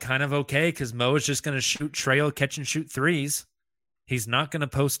feel kind of okay because Mo is just going to shoot trail, catch and shoot threes. He's not going to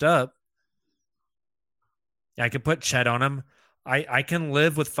post up. I could put Chet on him. I can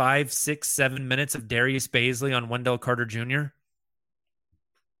live with 5, 6, 7 minutes of Darius Baisley on Wendell Carter Jr.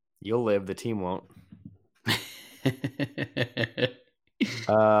 You'll live. The team won't.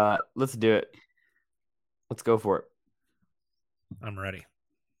 Let's do it. Let's go for it. I'm ready.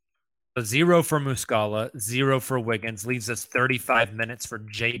 0 for Muscala, 0 for Wiggins, leaves us 35 minutes for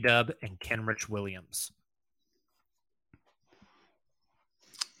J-Dub and Kenrich Williams.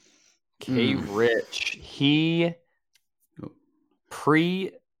 Rich, he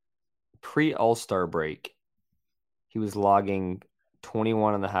pre All-Star break, he was logging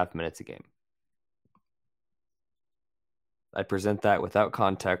 21 and a half minutes a game. I present that without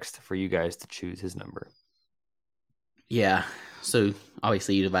context for you guys to choose his number. Yeah. So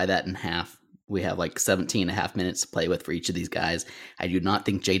obviously you divide that in half. We have 17 and a half minutes to play with for each of these guys. I do not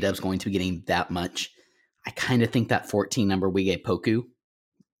think J-Dub's going to be getting that much. I kind of think that 14 number we gave Poku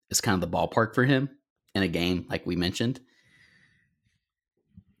is kind of the ballpark for him in a game like we mentioned.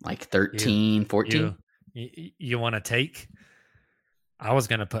 13, 14. You want to take? I was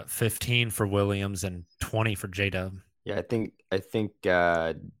going to put 15 for Williams and 20 for J-Dub. Yeah, I think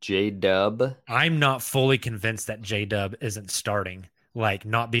J-Dub. I'm not fully convinced that J-Dub isn't starting,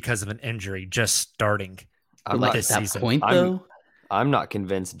 not because of an injury, just starting. This season. Point though, I'm not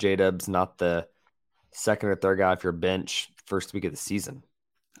convinced J-Dub's not the second or third guy off your bench first week of the season.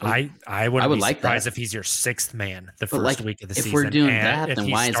 I would be surprised if he's your 6th man the first week of the season. If we're doing that, then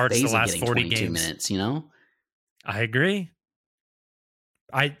why is Baisley getting 22 minutes? I agree.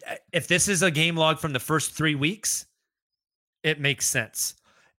 If this is a game log from the first 3 weeks, it makes sense.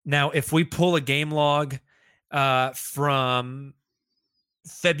 Now, if we pull a game log from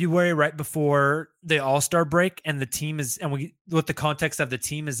February, right before the All-Star break, and the team is, and we with the context of the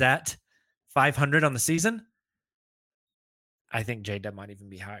team is at 500 on the season, I think J-Dub might even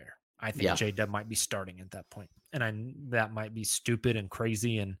be higher. I think J-Dub might be starting at that point, and that might be stupid and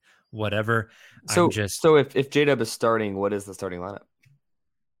crazy and whatever. So if J-Dub is starting, what is the starting lineup?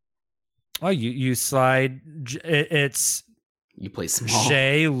 Oh, you slide. It's. You play small.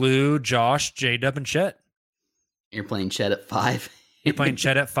 Shea, Lou, Josh, J-Dub, and Chet. You're playing Chet at 5. You're playing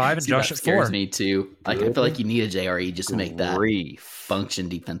Chet at 5 and Josh at 4. That scares me too. I feel like you need a JRE just to make that function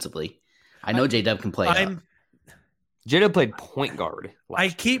defensively. I know J-Dub can play. J-Dub played point guard. I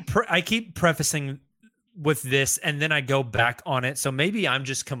keep prefacing with this, and then I go back on it. So maybe I'm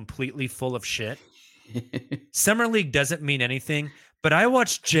just completely full of shit. Summer League doesn't mean anything, but I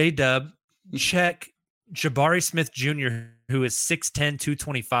watched J-Dub check Jabari Smith Jr., who is 6'10",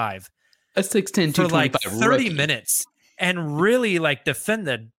 225. A 6'10", 225 for 30 minutes and really defend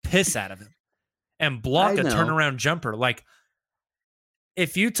the piss out of him and block a turnaround jumper.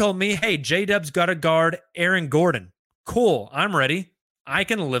 If you told me, hey, J-Dub's got to guard Aaron Gordon, cool, I'm ready. I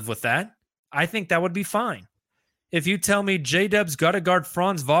can live with that. I think that would be fine. If you tell me J-Dub's got to guard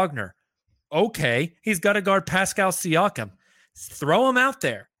Franz Wagner, okay, he's got to guard Pascal Siakam. Throw him out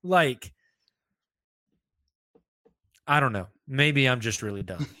there. I don't know. Maybe I'm just really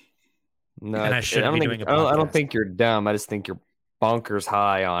dumb. No, and I shouldn't be doing a podcast. I don't think you're dumb. I just think you're bonkers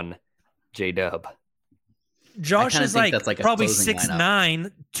high on J-Dub. Josh is probably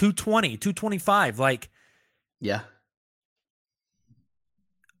 6'9", 220, 225. Yeah.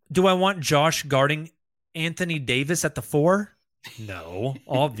 Do I want Josh guarding Anthony Davis at the 4? No,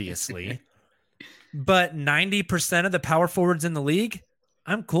 obviously. But 90% of the power forwards in the league,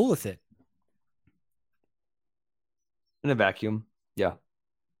 I'm cool with it. In a vacuum, yeah.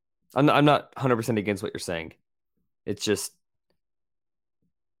 I'm not 100% against what you're saying. It's just,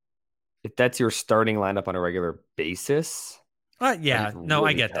 if that's your starting lineup on a regular basis. Yeah, no,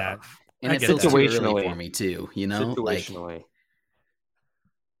 really I get tough. That. And it feels situationally for me too, Situationally.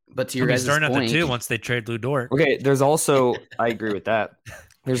 But to your guys' starting point, at the 2 once they trade Lou Dort. Okay, there's also, I agree with that.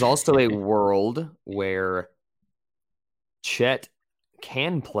 There's also a world where Chet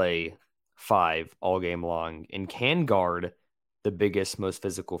can play 5 all game long and can guard the biggest, most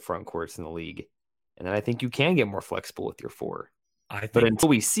physical front courts in the league. And then I think you can get more flexible with your 4. But until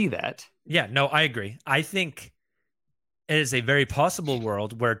we see that. Yeah, no, I agree. I think it is a very possible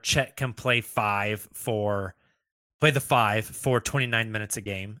world where Chet can play the 5 for 29 minutes a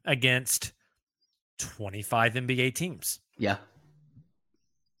game against 25 NBA teams. Yeah.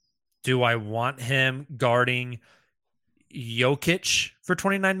 Do I want him guarding Jokic for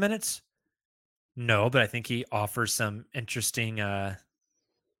 29 minutes? No, but I think he offers some interesting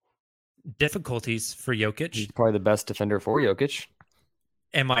difficulties for Jokic. He's probably the best defender for Jokic.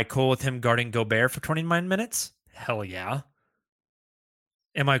 Am I cool with him guarding Gobert for 29 minutes? Hell yeah.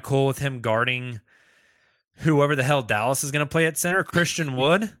 Am I cool with him guarding whoever the hell Dallas is going to play at center? Christian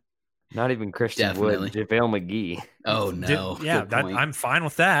Wood? Not even Christian Definitely. Wood. JaVale McGee. Oh, no. Yeah, I'm fine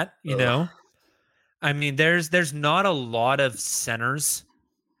with that, you know. I mean, there's not a lot of centers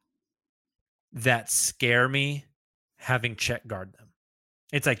that scare me having Chet guard them.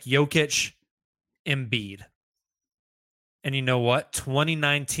 It's like Jokic, Embiid. And you know what?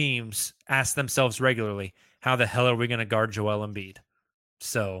 29 teams ask themselves regularly, how the hell are we going to guard Joel Embiid?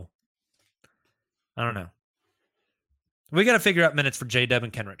 So, I don't know. We got to figure out minutes for J-Dub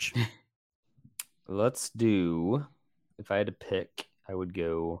and Kenrich. Let's do, if I had to pick, I would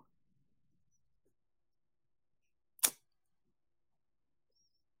go.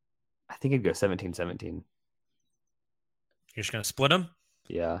 I think I'd go 17-17. You're just going to split them?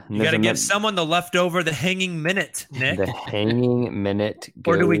 Yeah. And you got to give someone the leftover, the hanging minute, Nick. The hanging minute.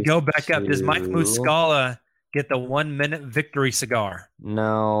 Or do we go back up? Does Mike Muscala get the 1 minute victory cigar?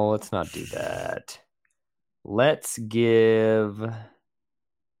 No, let's not do that. Let's give.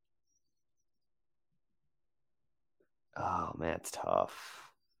 Oh man, it's tough.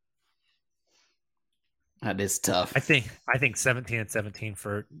 That is tough. I think 17-17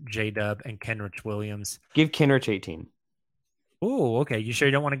 for J-Dub and Kenrich Williams. Give Kenrich 18. Oh, okay. You sure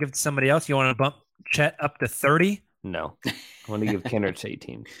you don't want to give it to somebody else? You want to bump Chet up to 30? No. I want to give Kenrich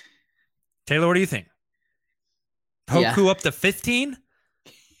 18. Taylor, what do you think? Poku up to 15?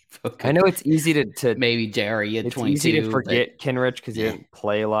 I know it's easy to maybe Jerry at 22. It's easy to forget Kenrich because he didn't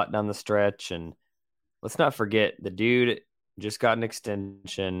play a lot down the stretch. And let's not forget, the dude just got an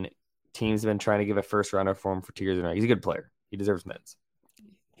extension. Teams have been trying to give a first rounder for him for 2 years now. He's a good player. He deserves minutes.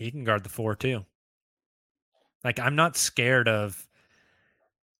 He can guard the 4 too. Like, I'm not scared of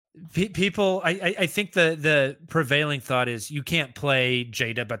people. I think the prevailing thought is you can't play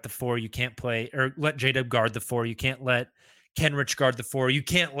J-Dub at the 4. You can't play or let J-Dub guard the 4. You can't let Kenrich guard the 4. You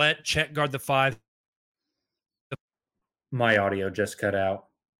can't let Chet guard the 5. My audio just cut out.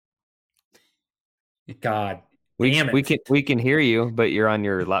 God damn it. We can hear you, but you're on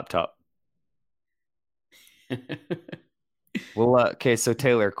your laptop. Well, okay. So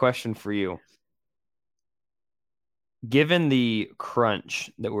Taylor, question for you. Given the crunch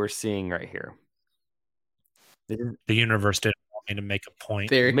that we're seeing right here, the universe didn't want me to make a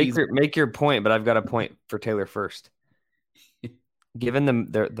point. Make your point, but I've got a point for Taylor first. Given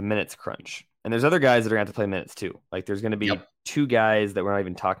the minutes crunch, and there's other guys that are going to have to play minutes too. Like there's going to be 2 guys that we're not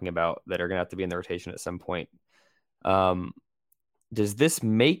even talking about that are going to have to be in the rotation at some point. Does this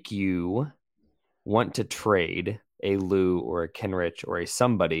make you want to trade a Lou or a Kenrich or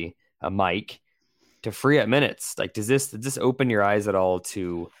a Mike, to free up minutes? Like, does this open your eyes at all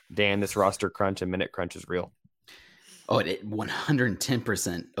to, damn, this roster crunch and minute crunch is real? Oh, it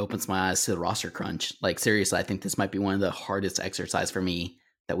 110% opens my eyes to the roster crunch. Like, seriously, I think this might be one of the hardest exercise for me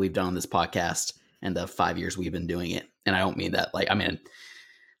that we've done on this podcast in the 5 years we've been doing it. And I don't mean that. Like, I mean,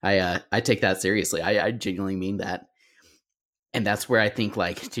 I take that seriously. I genuinely mean that. And that's where I think,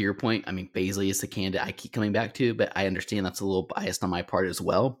 like, to your point, I mean, Bazley is the candidate I keep coming back to, but I understand that's a little biased on my part as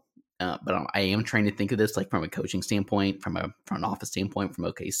well. But I am trying to think of this like from a coaching standpoint, from a front office standpoint, from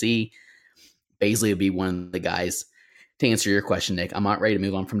OKC. Bazley would be one of the guys. To answer your question, Nick, I'm not ready to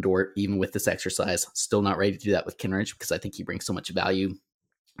move on from Dort, even with this exercise. Still not ready to do that with Kenrich because I think he brings so much value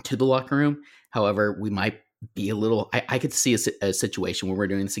to the locker room. However, we might be a little. I could see a situation where we're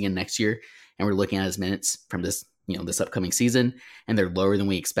doing this again next year, and we're looking at his minutes from this, this upcoming season, and they're lower than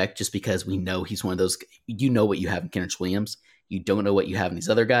we expect just because we know he's one of those. You know what you have in Kenrich Williams. You don't know what you have in these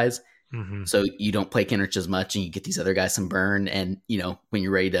other guys. Mm-hmm. So you don't play Kenrich as much and you get these other guys some burn. And, when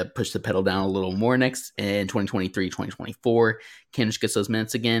you're ready to push the pedal down a little more next in 2023, 2024, Kenrich gets those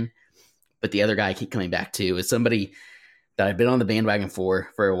minutes again. But the other guy I keep coming back to is somebody that I've been on the bandwagon for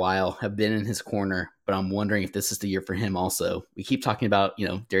a while, have been in his corner, but I'm wondering if this is the year for him also. We keep talking about,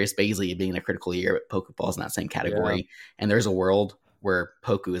 Darius Bazley being a critical year, but Poku Ball's in that same category. Yeah. And there's a world where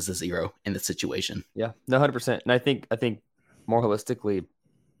Poku is a 0 in this situation. Yeah, no, 100%. And I think more holistically,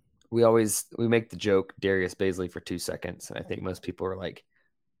 we make the joke Darius Bazley for 2 seconds. And I think most people are like,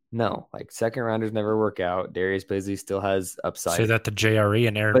 No, like second rounders never work out. Darius Bazley still has upside. So that the JRE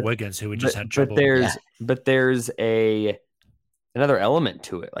and Aaron Wiggins, who we just had trouble. But there's another element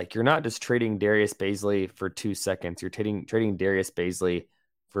to it. Like, you're not just trading Darius Bazley for 2 seconds. You're trading Darius Bazley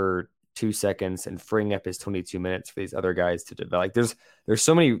for 2 seconds and freeing up his 22 minutes for these other guys to develop. Like, there's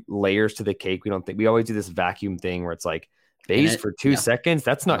so many layers to the cake. We always do this vacuum thing where it's like Baze for 2 seconds.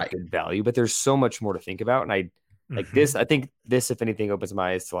 That's not good value, but there's so much more to think about. And I think this, if anything, opens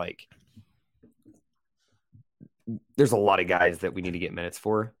my eyes to like, there's a lot of guys that we need to get minutes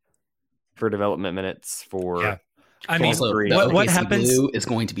for development minutes for. Yeah. I mean, also, what happens Blue is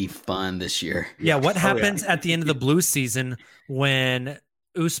going to be fun this year. Yeah. What happens at the end of the Blue season when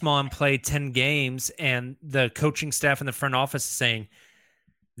Usman played 10 games and the coaching staff in the front office is saying,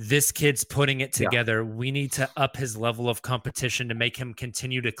 this kid's putting it together. Yeah. We need to up his level of competition to make him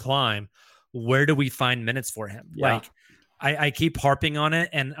continue to climb. Where do we find minutes for him? Yeah. Like, I keep harping on it,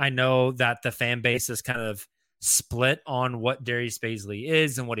 and I know that the fan base is kind of split on what Darius Bazley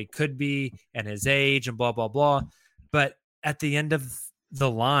is and what he could be and his age and blah, blah, blah. But at the end of the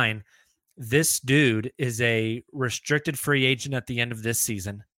line, this dude is a restricted free agent at the end of this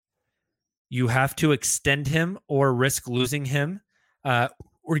season. You have to extend him or risk losing him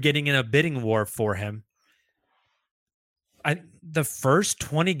or getting in a bidding war for him. The first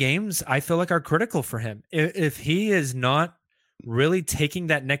 20 games, I feel like, are critical for him. If he is not really taking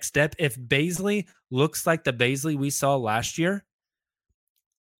that next step, if Bazley looks like the Bazley we saw last year,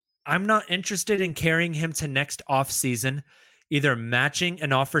 I'm not interested in carrying him to next offseason, either matching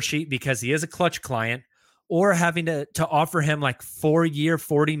an offer sheet because he is a clutch client or having to offer him like 4-year,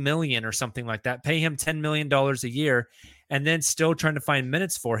 $40 million or something like that, pay him $10 million a year, and then still trying to find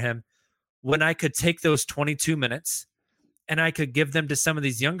minutes for him when I could take those 22 minutes and I could give them to some of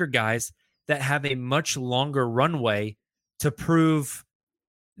these younger guys that have a much longer runway to prove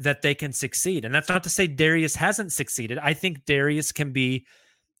that they can succeed. And that's not to say Darius hasn't succeeded. I think Darius can be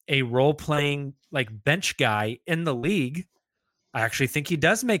a role-playing like bench guy in the league. I actually think he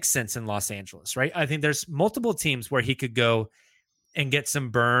does make sense in Los Angeles, right? I think there's multiple teams where he could go and get some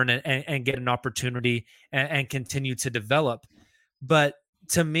burn and get an opportunity and continue to develop. But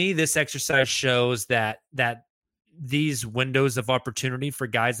to me, this exercise shows that these windows of opportunity for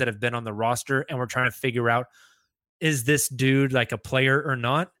guys that have been on the roster and we're trying to figure out, is this dude like a player or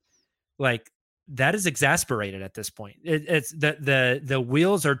not? Like, that is exasperated at this point. It's the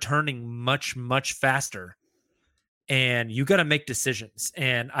wheels are turning much, much faster, and you got to make decisions.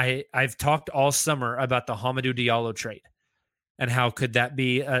 And I've talked all summer about the Hamidou Diallo trade and how could that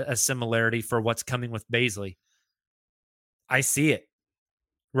be a similarity for what's coming with Bazley. I see it,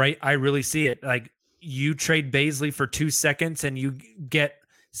 right? I really see it. Like, you trade Bazley for 2 seconds and you get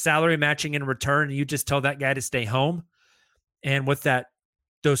salary matching in return. And you just tell that guy to stay home. And with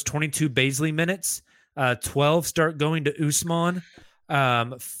those 22 Bazley minutes, 12 start going to Usman,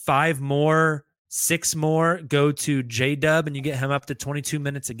 5 more, 6 more go to J-Dub, and you get him up to 22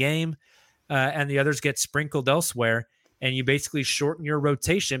 minutes a game, and the others get sprinkled elsewhere, and you basically shorten your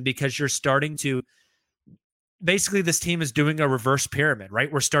rotation because you're starting to – basically this team is doing a reverse pyramid,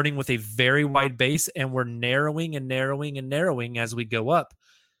 right? We're starting with a very wide base, and we're narrowing and narrowing and narrowing as we go up.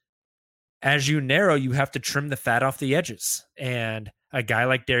 As you narrow, you have to trim the fat off the edges, and a guy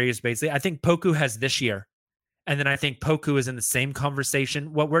like Darius Bazley, I think Poku has this year. And then I think Poku is in the same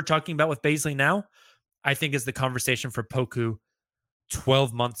conversation. What we're talking about with Bazley now, I think is the conversation for Poku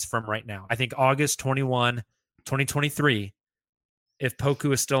 12 months from right now. I think August 21, 2023, if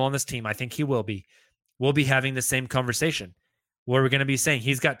Poku is still on this team, I think he will be. We'll be having the same conversation where we're going to be saying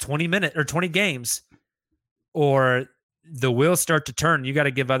he's got 20 games, or the wheels start to turn. You got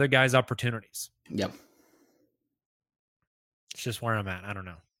to give other guys opportunities. Yep. It's just where I'm at. I don't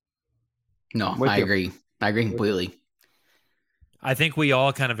know. No, I agree. I agree completely. I think we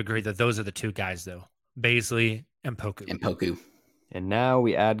all kind of agree that those are the two guys, though. Bazley and Poku. And now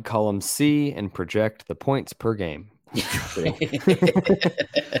we add column C and project the points per game.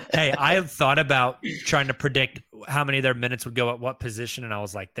 Hey, I have thought about trying to predict how many of their minutes would go at what position, and I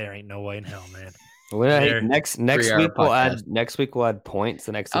was like, there ain't no way in hell, man. Well, next week we'll add points.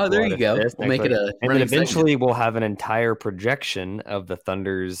 The next week there you go. We'll make it and then eventually we'll have an entire projection of the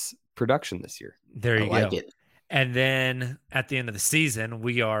Thunder's production this year. There you go. Like it. And then at the end of the season,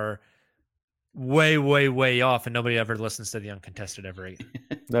 we are way, way, way off, and nobody ever listens to the Uncontested ever again.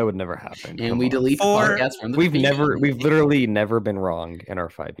 That would never happen. And we delete the podcast from the we've literally never been wrong in our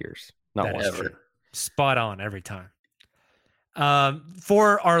 5 years. Not once. Ever. Spot on every time.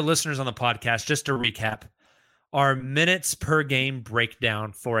 For our listeners on the podcast, just to recap, our minutes per game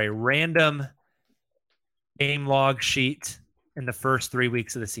breakdown for a random game log sheet in the first 3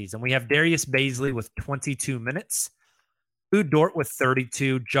 weeks of the season. We have Darius Bazley with 22 minutes, Lou Dort with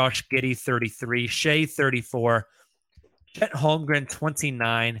 32, Josh Giddey 33, Shea 34, Chet Holmgren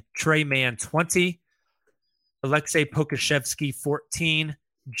 29, Trey Mann 20, Alexei Pokashevsky 14,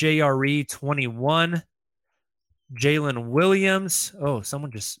 JRE 21, Jalen Williams. Oh,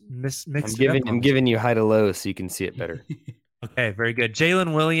 someone just mixed I'm giving you high to low so you can see it better. Okay, very good.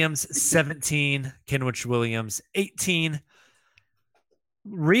 Jalen Williams 17, Kenrich Williams 18.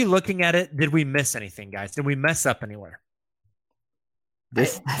 Re-looking at it, did we miss anything, guys? Did we mess up anywhere?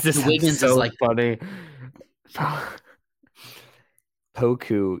 This is so like funny.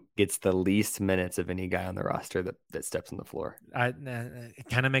 Poku gets the least minutes of any guy on the roster that steps on the floor. It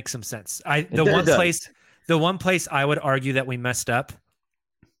kind of makes some sense. The one place I would argue that we messed up,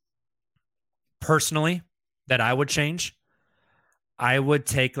 personally, that I would change, I would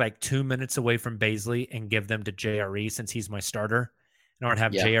take like 2 minutes away from Bazley and give them to JRE since he's my starter. In order to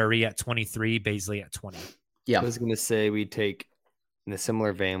have JRE at 23, Bazley at 20. Yeah, I was going to say we take, in a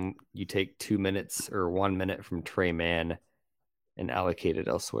similar vein, you take 2 minutes or 1 minute from Trey Mann and allocate it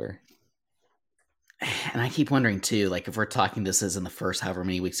elsewhere. And I keep wondering too, like if we're talking this is in the first however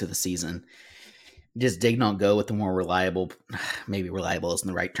many weeks of the season, does Daigneault go with the more reliable, maybe reliable isn't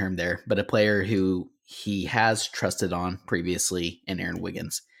the right term there, but a player who he has trusted on previously in Aaron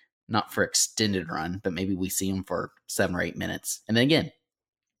Wiggins, not for extended run, but maybe we see him for 7 or 8 minutes. And then again,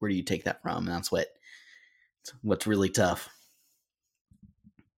 where do you take that from? And that's what's really tough.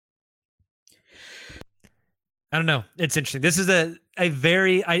 I don't know. It's interesting. This is a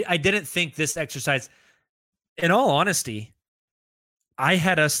very, I didn't think this exercise, in all honesty, I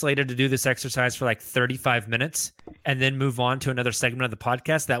had us slated to do this exercise for like 35 minutes and then move on to another segment of the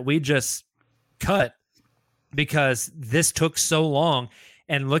podcast that we just cut because this took so long.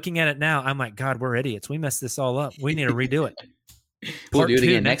 And looking at it now, I'm like, God, we're idiots. We messed this all up. We need to redo it. We'll do it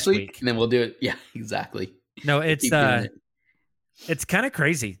again next week, and then we'll do it. Yeah, exactly. No, it's kind of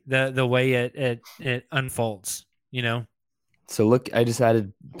crazy the way it unfolds, you know? So look, I just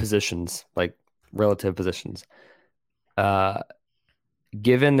added positions, like relative positions.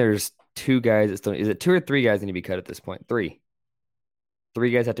 Given there's 2 guys, is it 2 or 3 guys that need to be cut at this point? 3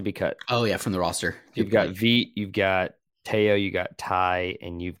 guys have to be cut. Oh yeah, from the roster. You've got Veet, you've got Teo, you got Ty,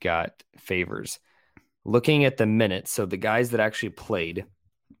 and you've got Favors. Looking at the minutes, so the guys that actually played,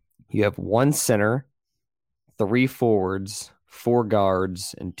 you have 1 center, 3 forwards, 4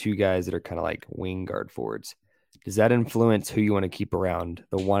 guards, and 2 guys that are kind of like wing guard forwards. Does that influence who you want to keep around,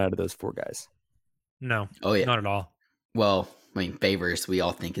 the one out of those 4 guys? No. Oh yeah. Not at all. Well, I mean, Favors, we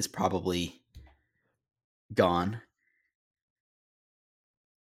all think is probably gone.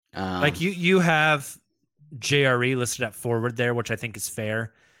 Like you have JRE listed at forward there, which I think is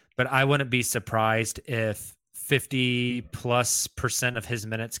fair, but I wouldn't be surprised if 50+% of his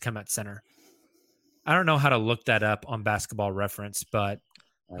minutes come at center. I don't know how to look that up on Basketball Reference, but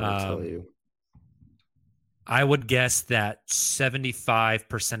I will tell you. I would guess that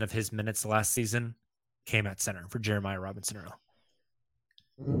 75% of his minutes last season came at center for Jeremiah Robinson Earl.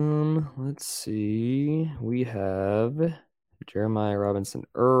 Let's see. We have Jeremiah Robinson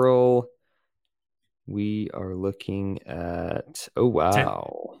Earl. We are looking at, oh,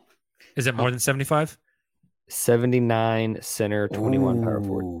 wow. 10. Is it more than 75? 79 center, 21 power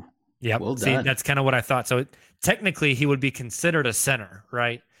forward. Yeah, well see, that's kind of what I thought. So technically he would be considered a center,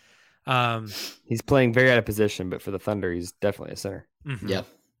 right? He's playing very out of position, but for the Thunder, he's definitely a center. Mm-hmm. Yep.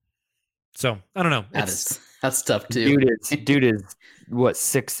 So I don't know. That's tough too. Dude is what,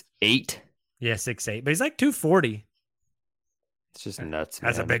 6'8"? Yeah, 6'8", but he's like 240. It's just nuts.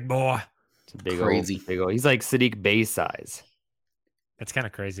 That's a big boy. It's a big crazy. Old. He's like Sadiq Bey size. It's kind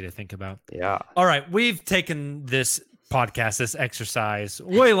of crazy to think about. Yeah. All right, we've taken this podcast, this exercise,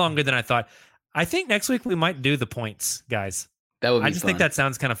 way longer than I thought. I think next week we might do the points, guys. That would be I just fun. think that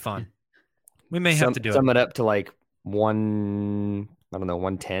sounds kind of fun. We may have to do sum it up to like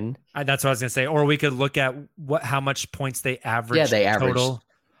 110. That's what I was gonna say. Or we could look at how much points they averaged. Yeah, they averaged total.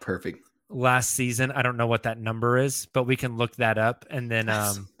 Perfect. Last season, I don't know what that number is, but we can look that up and then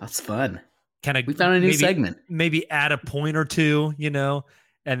that's fun. Kind of we found a new segment. Maybe add a point or two,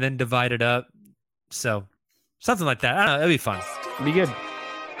 and then divide it up. So something like that. I don't know. It'd be fun. It'd be good.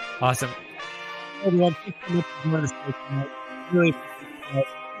 Awesome. Hey everyone, thanks so much for joining us tonight. Really appreciate it.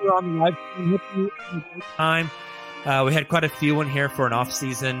 We're on the live stream. Hope you had a great time. We had quite a few in here for an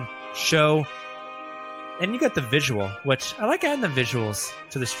off-season show. And you got the visual, which I like adding the visuals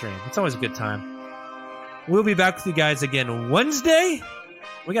to the stream. It's always a good time. We'll be back with you guys again Wednesday.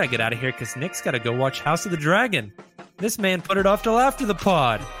 We got to get out of here because Nick's got to go watch House of the Dragon. This man put it off till after the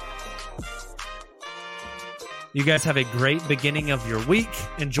pod. You guys have a great beginning of your week.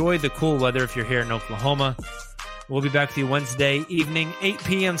 Enjoy the cool weather if you're here in Oklahoma. We'll be back with you Wednesday evening, 8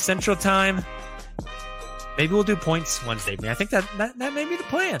 p.m. Central Time. Maybe we'll do points Wednesday evening. I think that may be the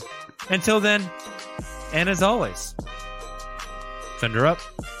plan. Until then, and as always, Thunder up.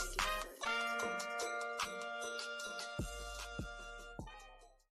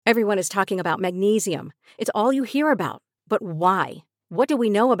 Everyone is talking about magnesium. It's all you hear about. But why? What do we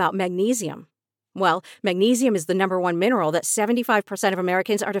know about magnesium? Well, magnesium is the number one mineral that 75% of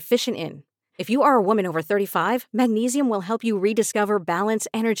Americans are deficient in. If you are a woman over 35, magnesium will help you rediscover balance,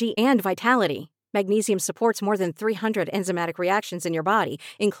 energy, and vitality. Magnesium supports more than 300 enzymatic reactions in your body,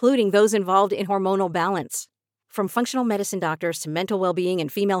 including those involved in hormonal balance. From functional medicine doctors to mental well-being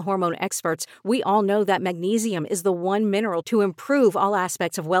and female hormone experts, we all know that magnesium is the one mineral to improve all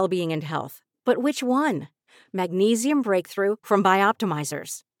aspects of well-being and health. But which one? Magnesium Breakthrough from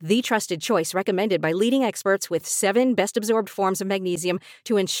Bioptimizers, the trusted choice recommended by leading experts with 7 best-absorbed forms of magnesium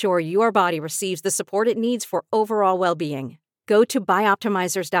to ensure your body receives the support it needs for overall well-being. Go to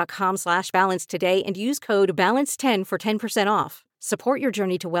bioptimizers.com/balance today and use code BALANCE10 for 10% off. Support your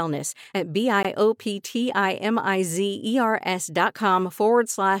journey to wellness at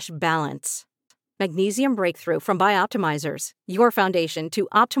bioptimizers.com/balance. Magnesium Breakthrough from Bioptimizers, your foundation to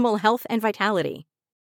optimal health and vitality.